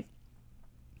the day.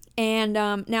 And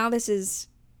now this is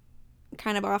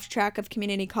kind of off track of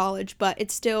community college, but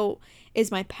it still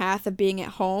is my path of being at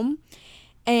home.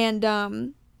 And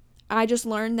I just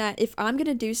learned that if I'm going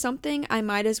to do something, I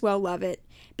might as well love it,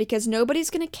 because nobody's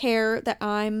going to care that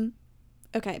I'm...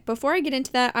 Okay, before I get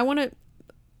into that, I want to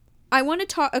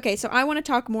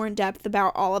talk more in depth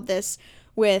about all of this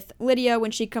with Lydia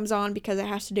when she comes on, because it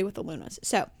has to do with the Lunas.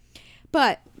 So,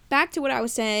 but back to what I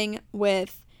was saying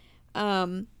with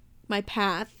my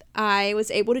path. I was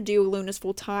able to do Lunas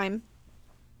full time,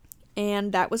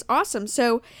 and that was awesome.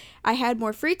 So I had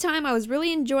more free time. I was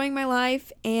really enjoying my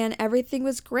life, and everything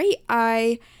was great.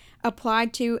 I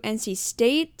applied to NC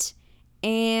State,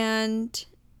 and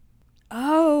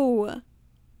I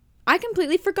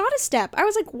completely forgot a step. I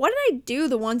was like, what did I do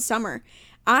the one summer?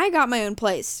 I got my own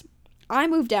place. I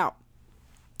moved out.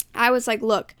 I was like,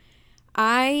 look,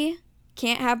 I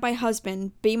can't have my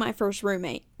husband be my first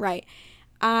roommate, right?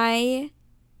 I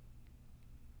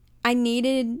I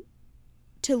needed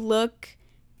to look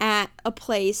at a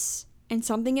place, and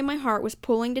something in my heart was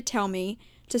pulling to tell me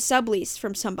to sublease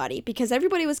from somebody, because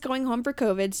everybody was going home for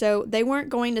COVID, so they weren't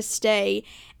going to stay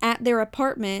at their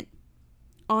apartment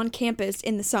on campus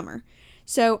in the summer.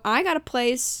 So I got a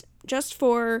place just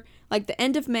for like the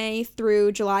end of May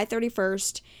through July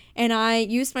 31st, and I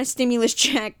used my stimulus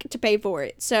check to pay for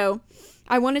it. So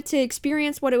I wanted to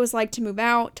experience what it was like to move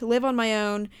out, to live on my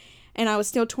own, and I was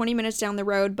still 20 minutes down the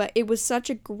road, but it was such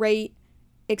a great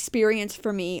experience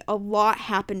for me. A lot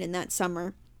happened in that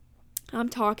summer. I'm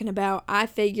talking about I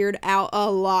figured out a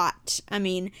lot. I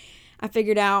mean, I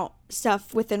figured out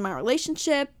stuff within my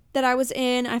relationship that I was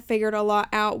in. I figured a lot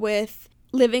out with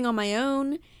living on my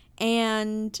own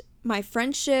and my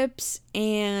friendships,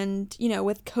 and, you know,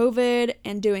 with COVID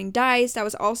and doing DICE. I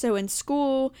was also in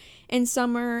school in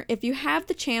summer. If you have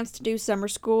the chance to do summer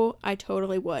school, I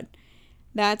totally would.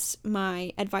 That's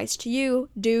my advice to you.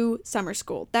 Do summer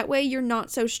school. That way you're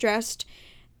not so stressed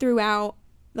throughout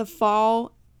the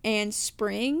fall and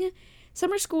spring.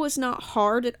 Summer school is not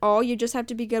hard at all. You just have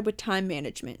to be good with time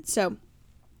management. So,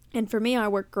 and for me, I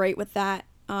work great with that.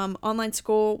 Online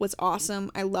school was awesome.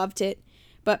 I loved it.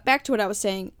 But back to what I was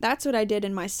saying, that's what I did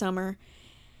in my summer.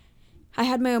 I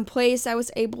had my own place. I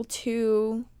was able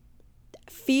to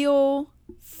feel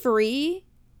free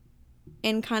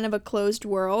in kind of a closed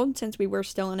world since we were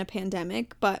still in a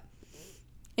pandemic, but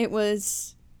it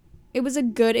was a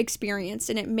good experience,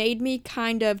 and it made me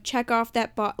kind of check off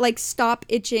that like stop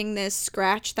itching this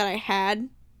scratch that I had.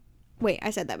 Wait,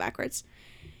 I said that backwards.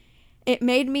 It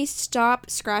made me stop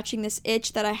scratching this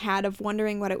itch that I had of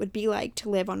wondering what it would be like to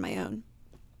live on my own.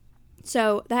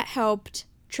 So that helped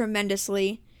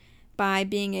tremendously by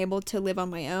being able to live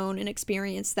on my own and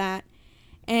experience that.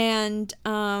 And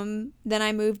then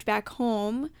I moved back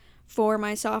home for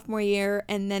my sophomore year,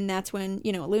 and then that's when,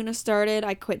 you know, Luna started.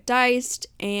 I quit DICE,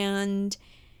 and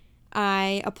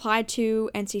I applied to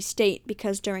NC State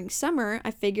because during summer I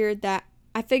figured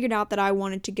out that I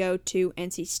wanted to go to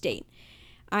NC State.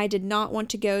 I did not want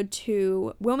to go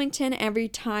to Wilmington. Every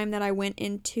time that I went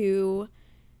into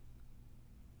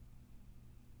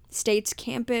State's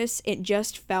campus, it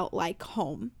just felt like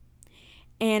home.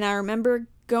 And I remember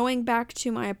going back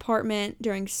to my apartment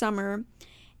during summer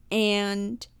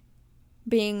and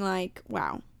being like,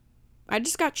 wow, I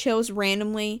just got chills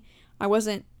randomly. I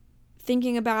wasn't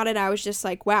thinking about it. I was just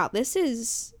like, wow, this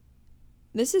is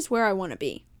where I want to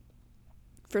be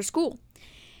for school.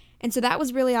 And so that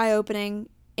was really eye-opening.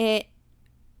 It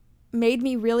made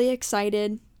me really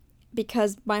excited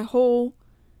because my whole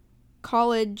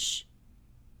college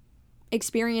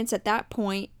experience at that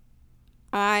point,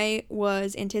 I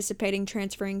was anticipating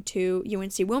transferring to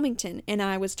UNC Wilmington, and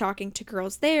I was talking to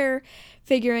girls there,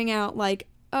 figuring out like,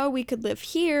 oh, we could live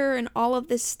here and all of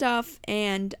this stuff,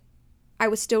 and I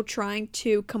was still trying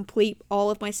to complete all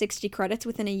of my 60 credits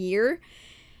within a year,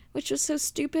 which was so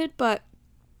stupid, but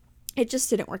it just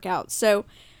didn't work out. So,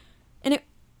 and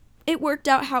it worked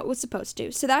out how it was supposed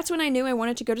to. So that's when I knew I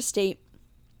wanted to go to State.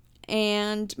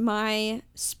 And my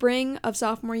spring of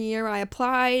sophomore year, I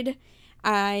applied.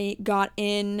 I got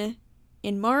in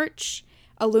March.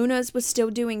 Aluna's was still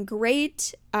doing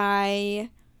great. I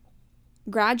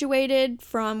graduated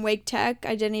from Wake Tech.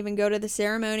 I didn't even go to the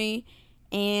ceremony.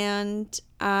 And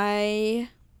what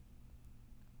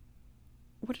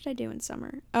did I do in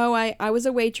summer? Oh, I was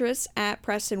a waitress at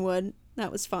Prestonwood.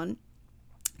 That was fun.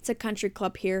 It's a country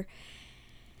club here.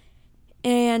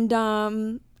 And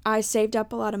I saved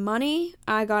up a lot of money.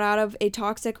 I got out of a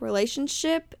toxic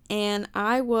relationship, and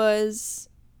I was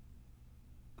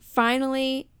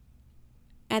finally,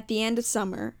 at the end of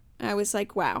summer, I was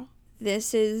like, wow,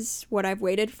 this is what I've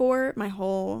waited for my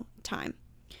whole time.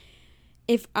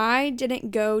 If I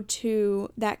didn't go to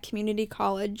that community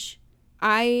college,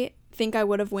 I think I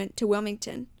would have went to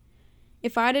Wilmington.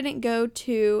 If I didn't go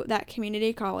to that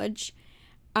community college,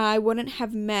 I wouldn't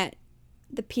have met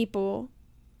the people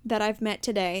that I've met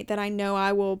today that I know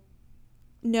I will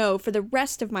know for the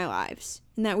rest of my lives,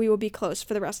 and that we will be close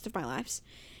for the rest of my lives.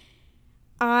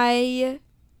 I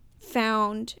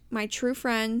found my true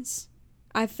friends.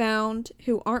 I found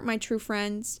who aren't my true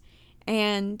friends,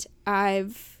 and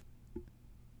I've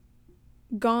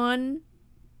gone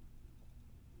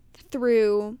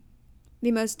through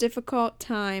the most difficult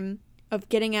time of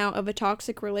getting out of a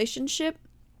toxic relationship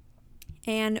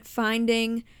and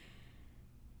finding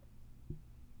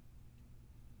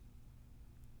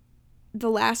the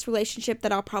last relationship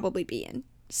that I'll probably be in.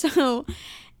 So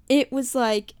it was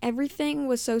like everything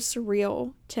was so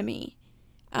surreal to me.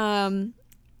 And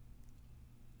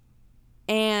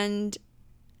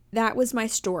that was my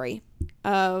story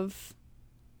of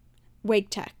Wake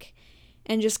Tech.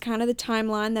 and just kind of the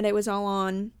timeline that it was all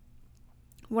on,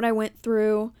 what I went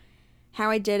through, how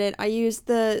I did it. I used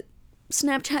the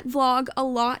Snapchat vlog a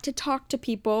lot to talk to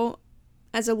people,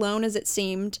 as alone as it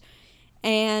seemed,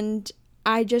 and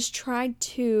I just tried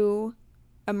to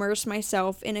immerse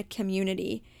myself in a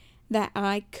community that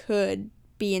I could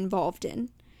be involved in.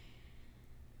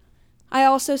 I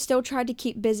also still tried to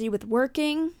keep busy with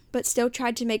working, but still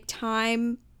tried to make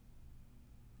time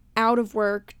out of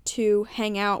work to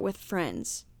hang out with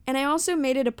friends. And I also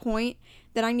made it a point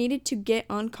that I needed to get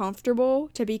uncomfortable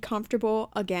to be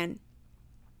comfortable again.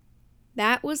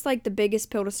 That was like the biggest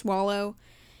pill to swallow.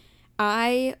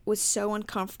 I was so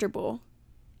uncomfortable.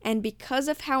 And because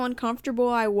of how uncomfortable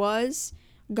I was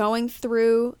going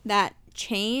through that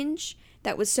change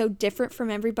that was so different from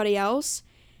everybody else,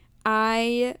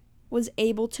 I was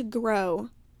able to grow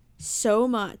so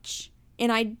much.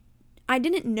 And I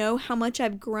didn't know how much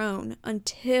I've grown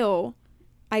until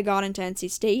I got into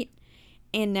NC State.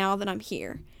 And now that I'm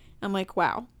here, I'm like,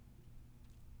 wow.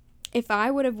 If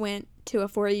I would have went to a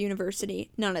four-year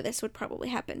university, none of this would probably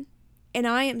happen. And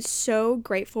I am so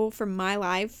grateful for my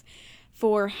life,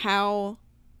 for how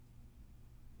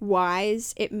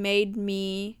wise it made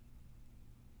me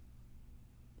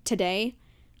today,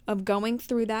 of going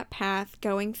through that path,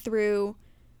 going through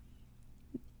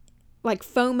like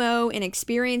FOMO and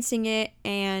experiencing it,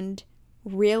 and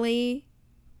really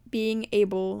being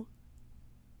able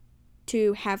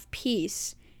to have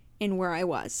peace in where I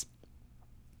was.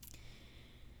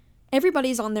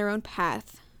 Everybody's on their own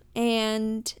path,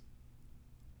 and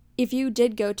if you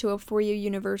did go to a four-year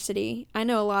university, I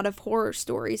know a lot of horror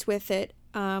stories with it,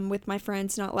 with my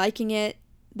friends not liking it.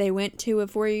 They went to a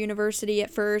four-year university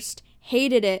at first,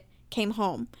 hated it, came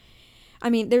home. I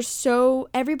mean,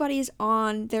 everybody's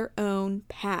on their own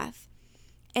path,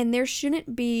 and there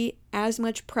shouldn't be as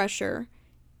much pressure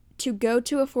to go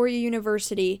to a four-year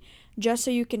university just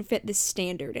so you can fit this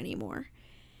standard anymore.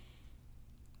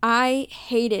 I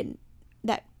hated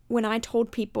that when I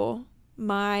told people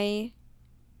my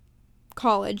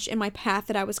college and my path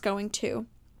that I was going to,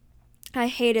 I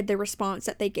hated the response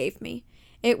that they gave me.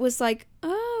 It was like,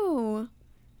 oh,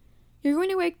 you're going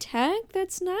to Wake Tech?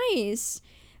 That's nice.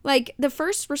 Like, the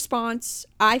first response,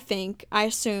 I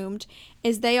assumed,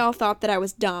 is they all thought that I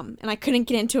was dumb and I couldn't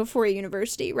get into a four-year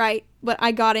university, right? But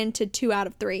I got into 2 out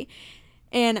of 3.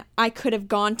 And I could have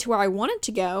gone to where I wanted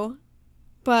to go,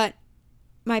 but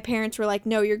my parents were like,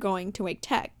 no, you're going to Wake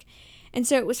Tech. And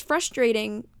so it was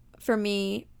frustrating for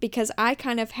me because I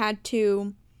kind of had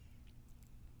to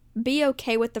be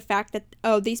okay with the fact that,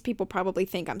 oh, these people probably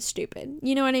think I'm stupid.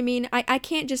 You know what I mean? I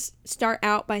can't just start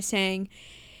out by saying,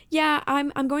 yeah,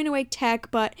 I'm going to Wake Tech,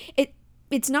 but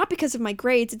it's not because of my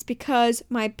grades, it's because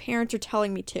my parents are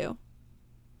telling me to.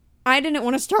 I didn't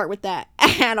want to start with that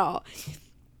at all.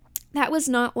 That was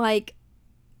not like,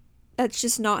 that's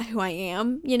just not who I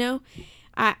am, you know?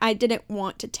 I didn't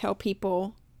want to tell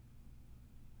people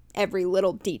every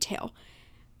little detail.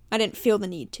 I didn't feel the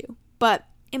need to. But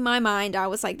in my mind, I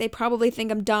was like, they probably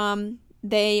think I'm dumb.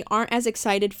 They aren't as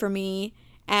excited for me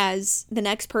as the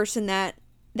next person that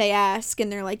they ask,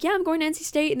 and they're like, yeah, I'm going to NC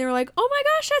State, and they're like, oh my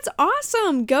gosh, that's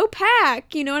awesome, go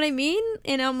Pack, you know what I mean?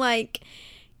 And I'm like,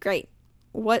 great,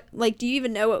 what, like, do you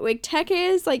even know what Wake Tech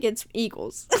is? Like, it's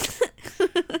Eagles.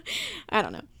 I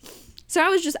don't know. So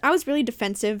I was really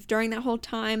defensive during that whole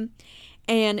time,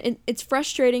 and it's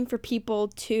frustrating for people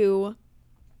to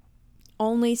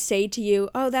only say to you,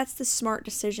 oh, that's the smart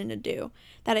decision to do,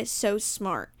 that is so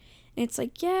smart. And it's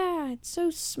like, yeah, it's so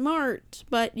smart,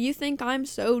 but you think I'm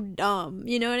so dumb.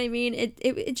 You know what I mean?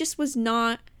 It just was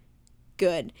not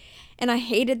good. And I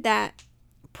hated that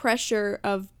pressure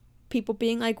of people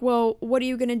being like, well, what are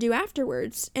you going to do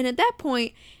afterwards? And at that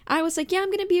point, I was like, yeah, I'm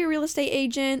going to be a real estate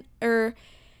agent, or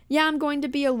yeah, I'm going to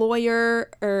be a lawyer,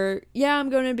 or yeah, I'm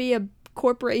going to be a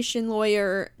corporation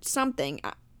lawyer, something.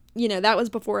 You know, that was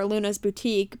before Luna's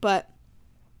Boutique, but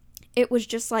it was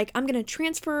just like, I'm going to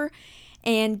transfer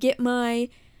and get my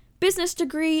business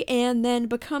degree and then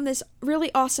become this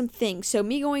really awesome thing. So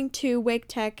me going to Wake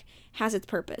Tech has its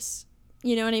purpose.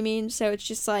 You know what I mean? So it's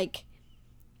just like,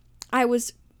 I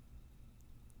was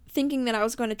thinking that I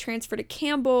was going to transfer to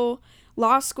Campbell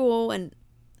Law School, and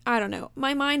I don't know.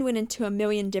 My mind went into a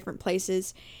million different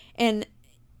places. And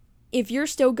if you're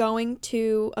still going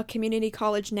to a community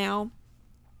college now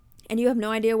and you have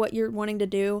no idea what you're wanting to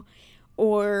do,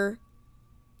 or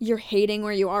you're hating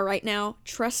where you are right now,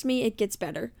 trust me, it gets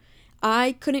better.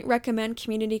 I couldn't recommend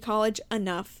community college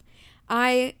enough.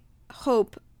 I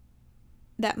hope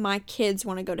that my kids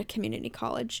want to go to community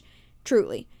college.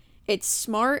 Truly. It's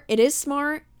smart. It is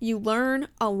smart. You learn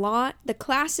a lot. The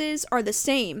classes are the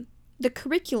same. The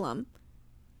curriculum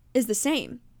is the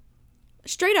same.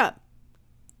 Straight up.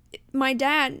 My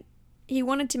dad, he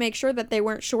wanted to make sure that they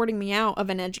weren't shorting me out of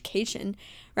an education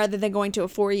rather than going to a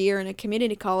 4-year in a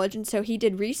community college. And so he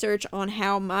did research on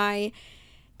how my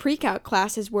pre-calc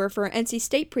classes were for NC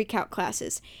State pre-calc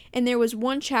classes. And there was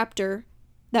one chapter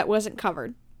that wasn't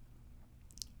covered.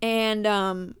 And,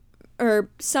 or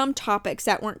some topics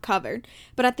that weren't covered.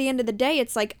 But at the end of the day,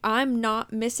 it's like, I'm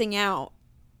not missing out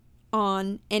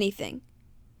on anything.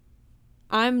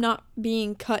 I'm not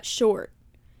being cut short.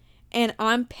 And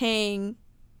I'm paying,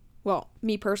 well,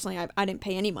 me personally, I didn't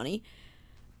pay any money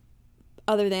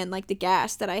other than like the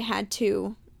gas that I had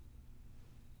to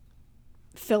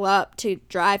fill up to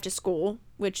drive to school,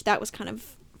 which that was kind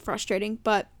of frustrating,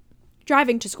 but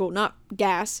driving to school, not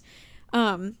gas.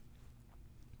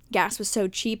 Gas was so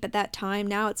cheap at that time.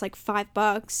 Now it's like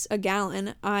 $5 a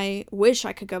gallon. I wish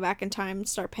I could go back in time and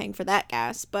start paying for that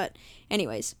gas, but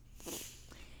anyways.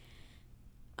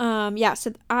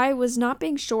 So I was not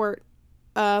being short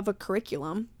of a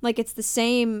curriculum. Like, it's the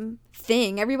same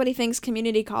thing. Everybody thinks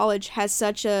community college has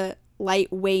such a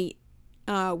lightweight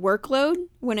workload,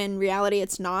 when in reality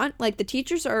it's not. Like, the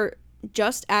teachers are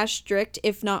just as strict,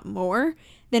 if not more,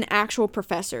 than actual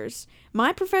professors.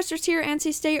 My professors here at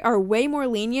NC State are way more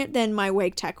lenient than my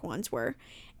Wake Tech ones were.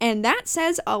 And that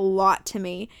says a lot to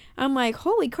me. I'm like,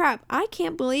 holy crap, I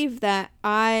can't believe that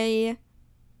I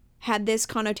had this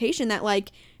connotation that,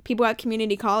 like, people at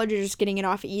community college are just getting it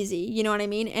off easy. You know what I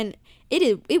mean? And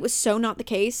it was so not the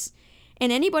case.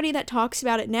 And anybody that talks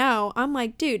about it now, I'm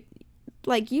like, dude,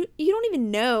 like, you don't even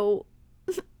know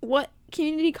what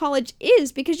community college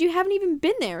is because you haven't even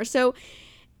been there. So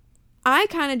I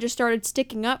kind of just started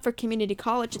sticking up for community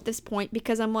college at this point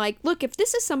because I'm like, look, if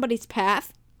this is somebody's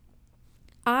path,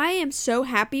 I am so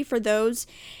happy for those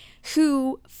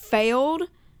who failed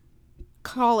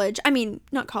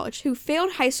who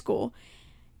failed high school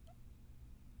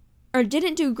or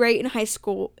didn't do great in high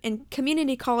school, and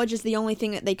community college is the only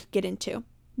thing that they could get into.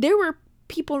 There were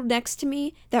people next to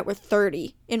me that were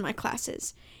 30 in my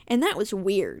classes, and that was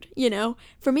weird, you know?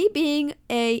 For me, being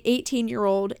a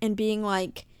 18-year-old and being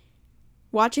like,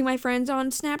 watching my friends on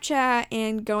Snapchat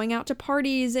and going out to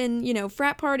parties and, you know,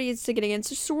 frat parties to get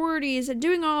into sororities and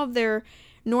doing all of their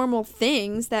normal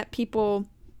things that people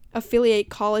affiliate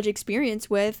college experience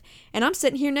with, and I'm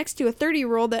sitting here next to a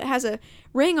 30-year-old that has a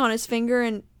ring on his finger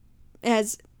and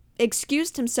has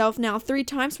excused himself now 3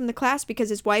 times from the class because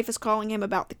his wife is calling him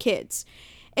about the kids.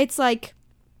 It's like,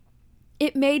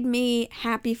 it made me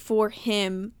happy for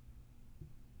him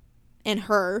and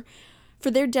her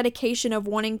for their dedication of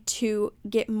wanting to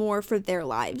get more for their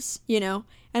lives, you know?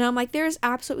 And I'm like, there's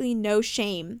absolutely no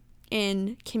shame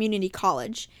in community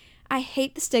college. I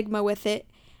hate the stigma with it.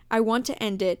 I want to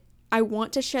end it. I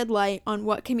want to shed light on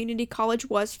what community college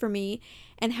was for me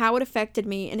and how it affected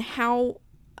me and how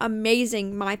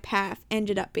amazing my path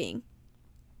ended up being.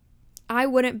 I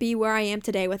wouldn't be where I am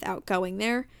today without going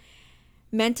there,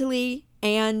 mentally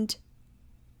and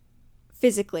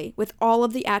physically, with all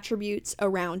of the attributes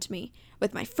around me,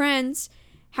 with my friends,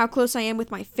 how close I am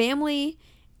with my family,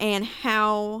 and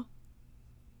how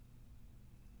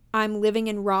I'm living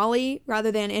in Raleigh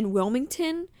rather than in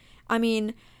Wilmington. I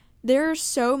mean, there are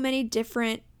so many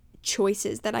different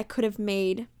choices that I could have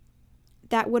made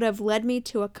that would have led me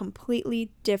to a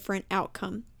completely different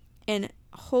outcome. And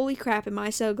holy crap, am I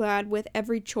so glad with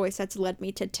every choice that's led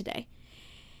me to today.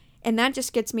 And that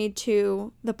just gets me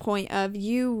to the point of,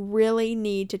 you really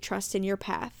need to trust in your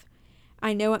path.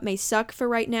 I know it may suck for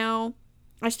right now.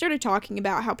 I started talking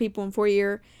about how people in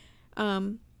 4-year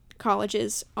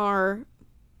colleges are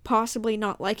possibly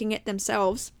not liking it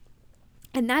themselves.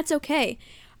 And that's okay.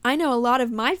 I know a lot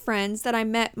of my friends that I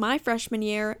met my freshman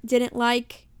year didn't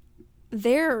like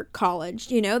their college.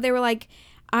 You know, they were like,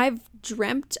 I've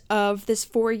dreamt of this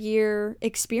 4-year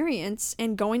experience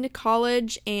and going to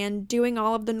college and doing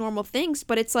all of the normal things,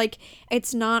 but it's like,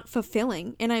 it's not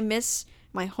fulfilling. And I miss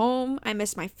my home. I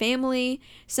miss my family.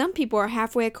 Some people are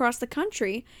halfway across the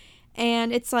country,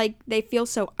 and it's like they feel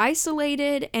so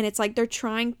isolated, and it's like they're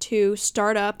trying to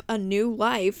start up a new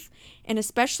life. And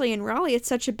especially in Raleigh, it's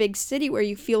such a big city where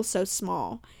you feel so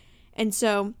small. And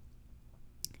so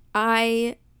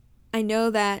I know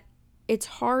that it's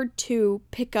hard to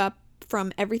pick up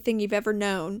from everything you've ever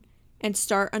known and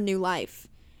start a new life.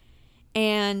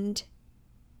 And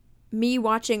me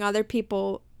watching other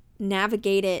people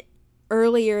navigate it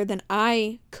earlier than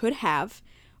I could have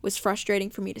was frustrating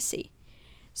for me to see.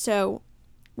 So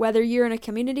whether you're in a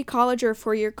community college or a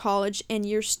 4-year college and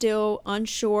you're still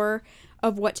unsure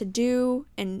of what to do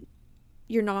and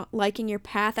you're not liking your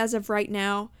path as of right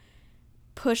now,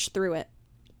 push through it.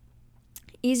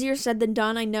 Easier said than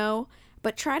done, I know,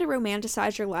 but try to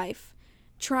romanticize your life.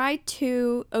 Try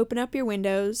to open up your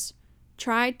windows.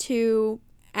 Try to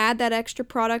add that extra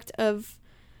product of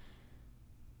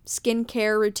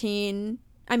skincare routine.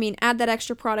 Add that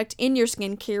extra product in your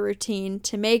skincare routine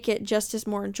to make it just as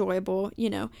more enjoyable.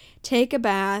 Take a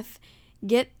bath,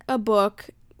 get a book,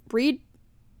 read,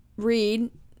 listen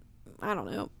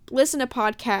to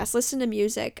podcasts, listen to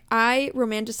music. I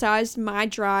romanticized my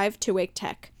drive to Wake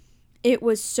Tech. It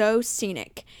was so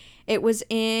scenic. It was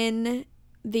in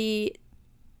the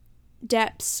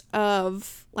depths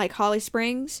of Holly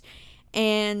Springs,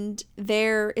 and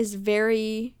there is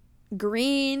very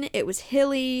green. It was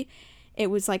hilly. It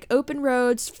was open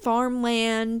roads,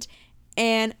 farmland,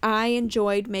 and I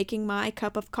enjoyed making my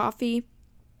cup of coffee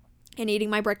and eating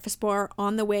my breakfast bar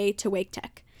on the way to Wake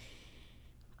Tech.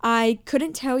 I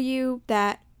couldn't tell you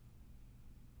that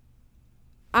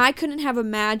I couldn't have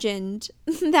imagined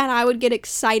that I would get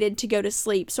excited to go to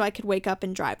sleep so I could wake up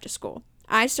and drive to school.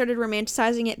 I started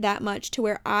romanticizing it that much to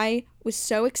where I was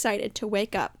so excited to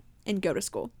wake up and go to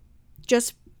school,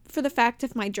 just for the fact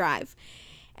of my drive.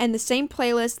 And the same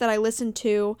playlist that I listened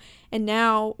to, and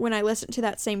now when I listen to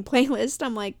that same playlist,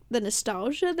 I'm the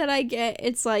nostalgia that I get,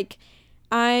 it's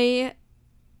I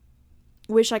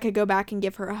wish I could go back and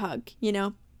give her a hug,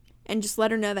 and just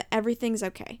let her know that everything's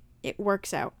okay. It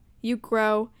works out. You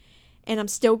grow, and I'm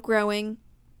still growing.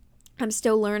 I'm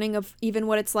still learning of even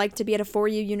what it's like to be at a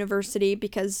 4U university,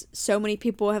 because so many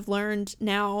people have learned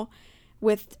now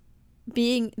with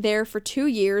being there for 2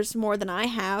 years more than I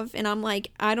have, and I'm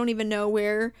I don't even know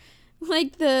where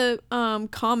the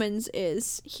Commons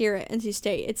is here at NC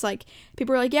State. It's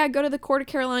people are yeah, go to the Court of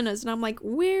Carolinas, and I'm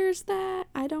where's that?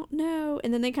 I don't know.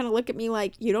 And then they kind of look at me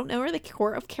you don't know where the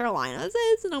Court of Carolinas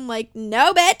is? And I'm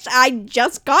no, bitch, I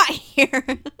just got here.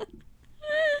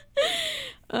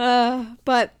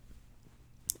 But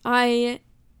I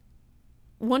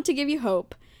want to give you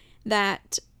hope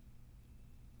that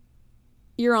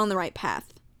you're on the right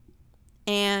path,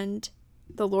 and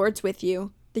the Lord's with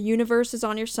you. The universe is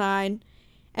on your side.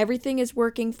 Everything is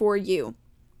working for you.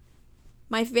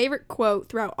 My favorite quote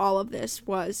throughout all of this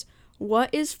was,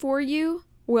 "What is for you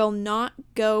will not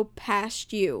go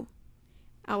past you."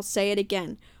 I'll say it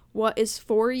again. What is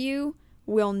for you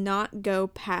will not go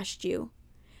past you.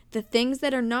 The things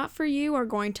that are not for you are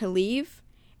going to leave,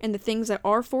 and the things that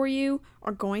are for you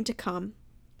are going to come.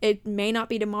 It may not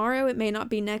be tomorrow, it may not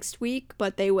be next week,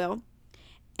 but they will.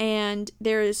 And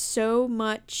there is so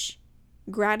much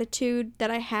gratitude that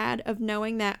I had of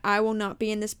knowing that I will not be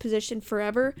in this position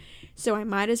forever, so I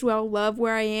might as well love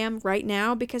where I am right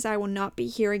now, because I will not be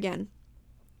here again.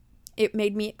 It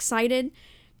made me excited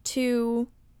to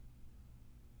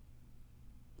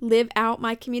live out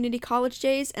my community college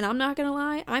days, and I'm not gonna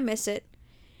lie, I miss it.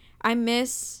 I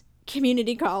miss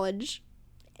community college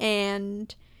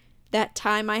and that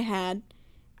time I had.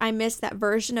 I miss that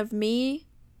version of me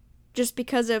just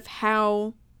because of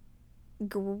how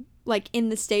in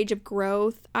the stage of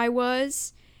growth I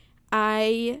was.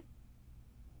 I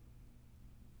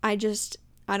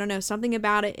don't know, something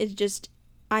about it is just,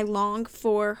 I long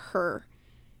for her,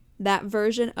 that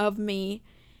version of me,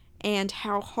 and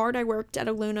how hard I worked at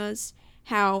Aluna's,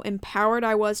 how empowered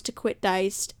I was to quit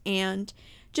Diced, and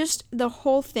just the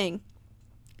whole thing.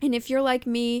 And if you're like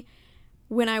me,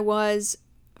 when I was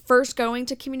first going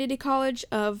to community college,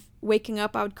 of waking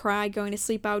up, I would cry, going to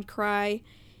sleep, I would cry,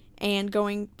 and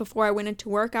going before I went into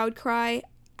work, I would cry.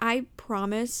 I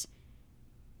promise,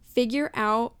 figure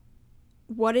out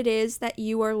what it is that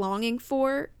you are longing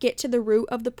for, get to the root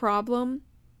of the problem,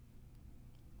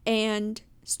 and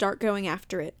start going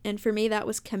after it. And for me, that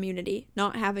was community,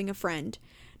 not having a friend,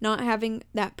 not having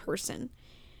that person.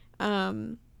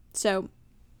 So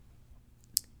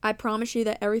I promise you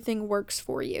that everything works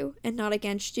for you and not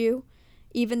against you.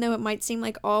 Even though it might seem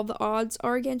like all the odds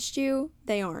are against you,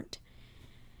 they aren't.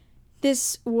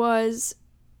 This was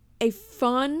a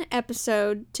fun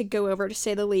episode to go over, to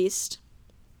say the least.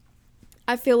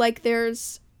 I feel like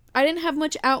I didn't have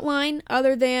much outline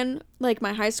other than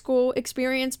my high school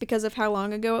experience, because of how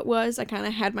long ago it was. I kind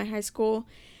of had my high school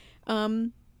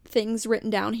things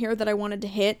written down here that I wanted to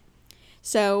hit.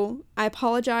 So I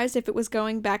apologize if it was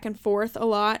going back and forth a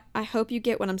lot. I hope you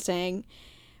get what I'm saying.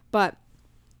 But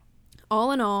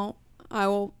all in all, I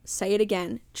will say it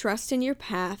again. Trust in your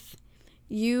path.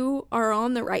 You are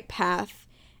on the right path.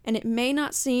 And it may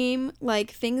not seem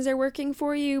like things are working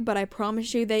for you, but I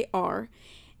promise you they are.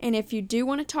 And if you do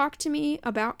want to talk to me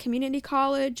about community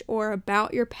college, or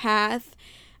about your path,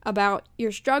 about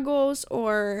your struggles,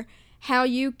 or how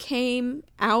you came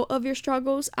out of your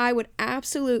struggles, I would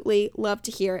absolutely love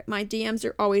to hear it. My DMs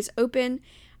are always open.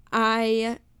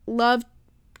 I love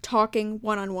talking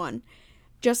one-on-one.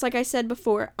 Just like I said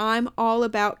before, I'm all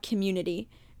about community.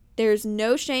 There's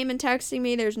no shame in texting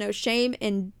me. There's no shame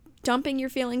in dumping your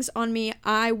feelings on me.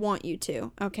 I want you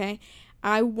to, okay?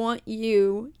 I want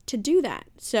you to do that.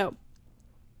 So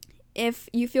if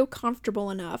you feel comfortable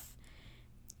enough,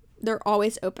 they're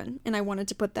always open, and I wanted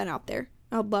to put that out there.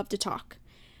 I'd love to talk.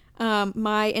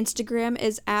 My Instagram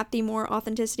is at the More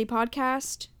Authenticity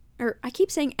Podcast. Or I keep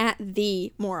saying at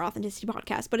the More Authenticity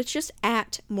Podcast, but it's just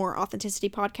at More Authenticity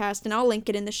Podcast, and I'll link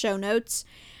it in the show notes.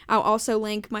 I'll also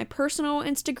link my personal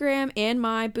Instagram and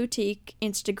my boutique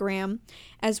Instagram,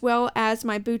 as well as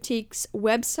my boutique's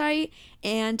website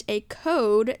and a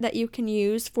code that you can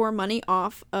use for money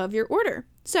off of your order.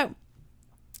 So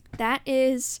that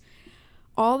is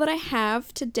all that I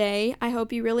have today. I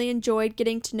hope you really enjoyed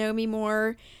getting to know me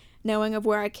more, knowing of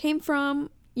where I came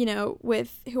from,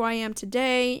 with who I am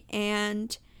today,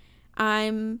 and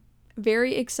I'm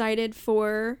very excited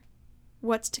for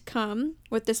what's to come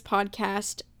with this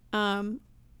podcast.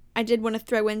 I did want to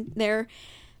throw in here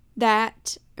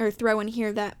that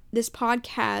this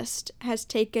podcast has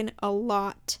taken a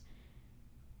lot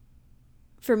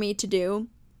for me to do,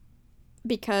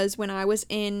 because when I was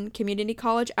in community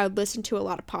college, I would listen to a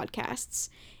lot of podcasts,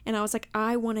 and I was like,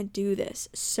 I want to do this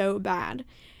so bad.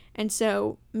 And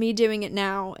so me doing it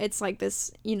now, it's like this,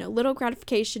 little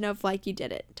gratification of like, you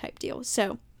did it type deal.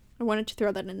 So I wanted to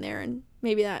throw that in there, and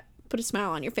maybe that put a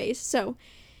smile on your face. So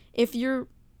if you're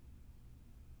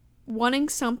wanting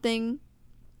something,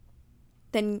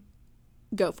 then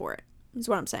go for it, is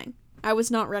what I'm saying. I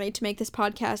was not ready to make this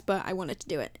podcast, but I wanted to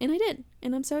do it, and I did.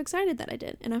 And I'm so excited that I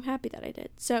did, and I'm happy that I did.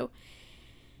 So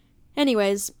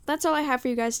anyways, that's all I have for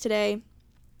you guys today.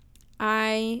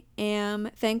 I am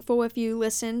thankful if you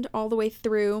listened all the way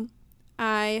through.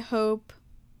 I hope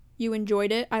you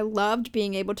enjoyed it. I loved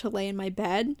being able to lay in my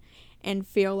bed and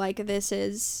feel like this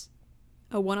is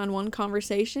a one-on-one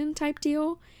conversation type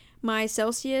deal. My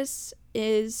Celsius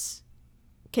is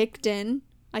kicked in.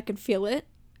 I could feel it.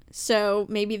 So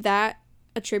maybe that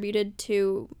attributed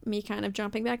to me kind of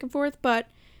jumping back and forth, but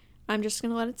I'm just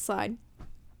going to let it slide.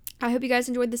 I hope you guys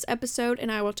enjoyed this episode,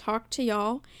 and I will talk to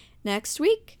y'all next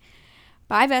week.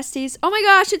 Bye, besties. Oh my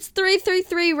gosh, it's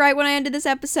 333 right when I ended this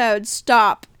episode.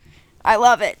 Stop. I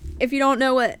love it. If you don't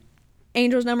know what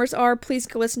Angel's numbers are, please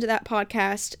go listen to that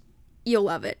podcast. You'll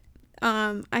love it.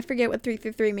 I forget what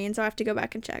 333 means. I'll have to go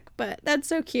back and check, but that's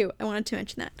so cute. I wanted to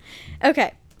mention that.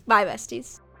 Okay. Bye,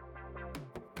 besties.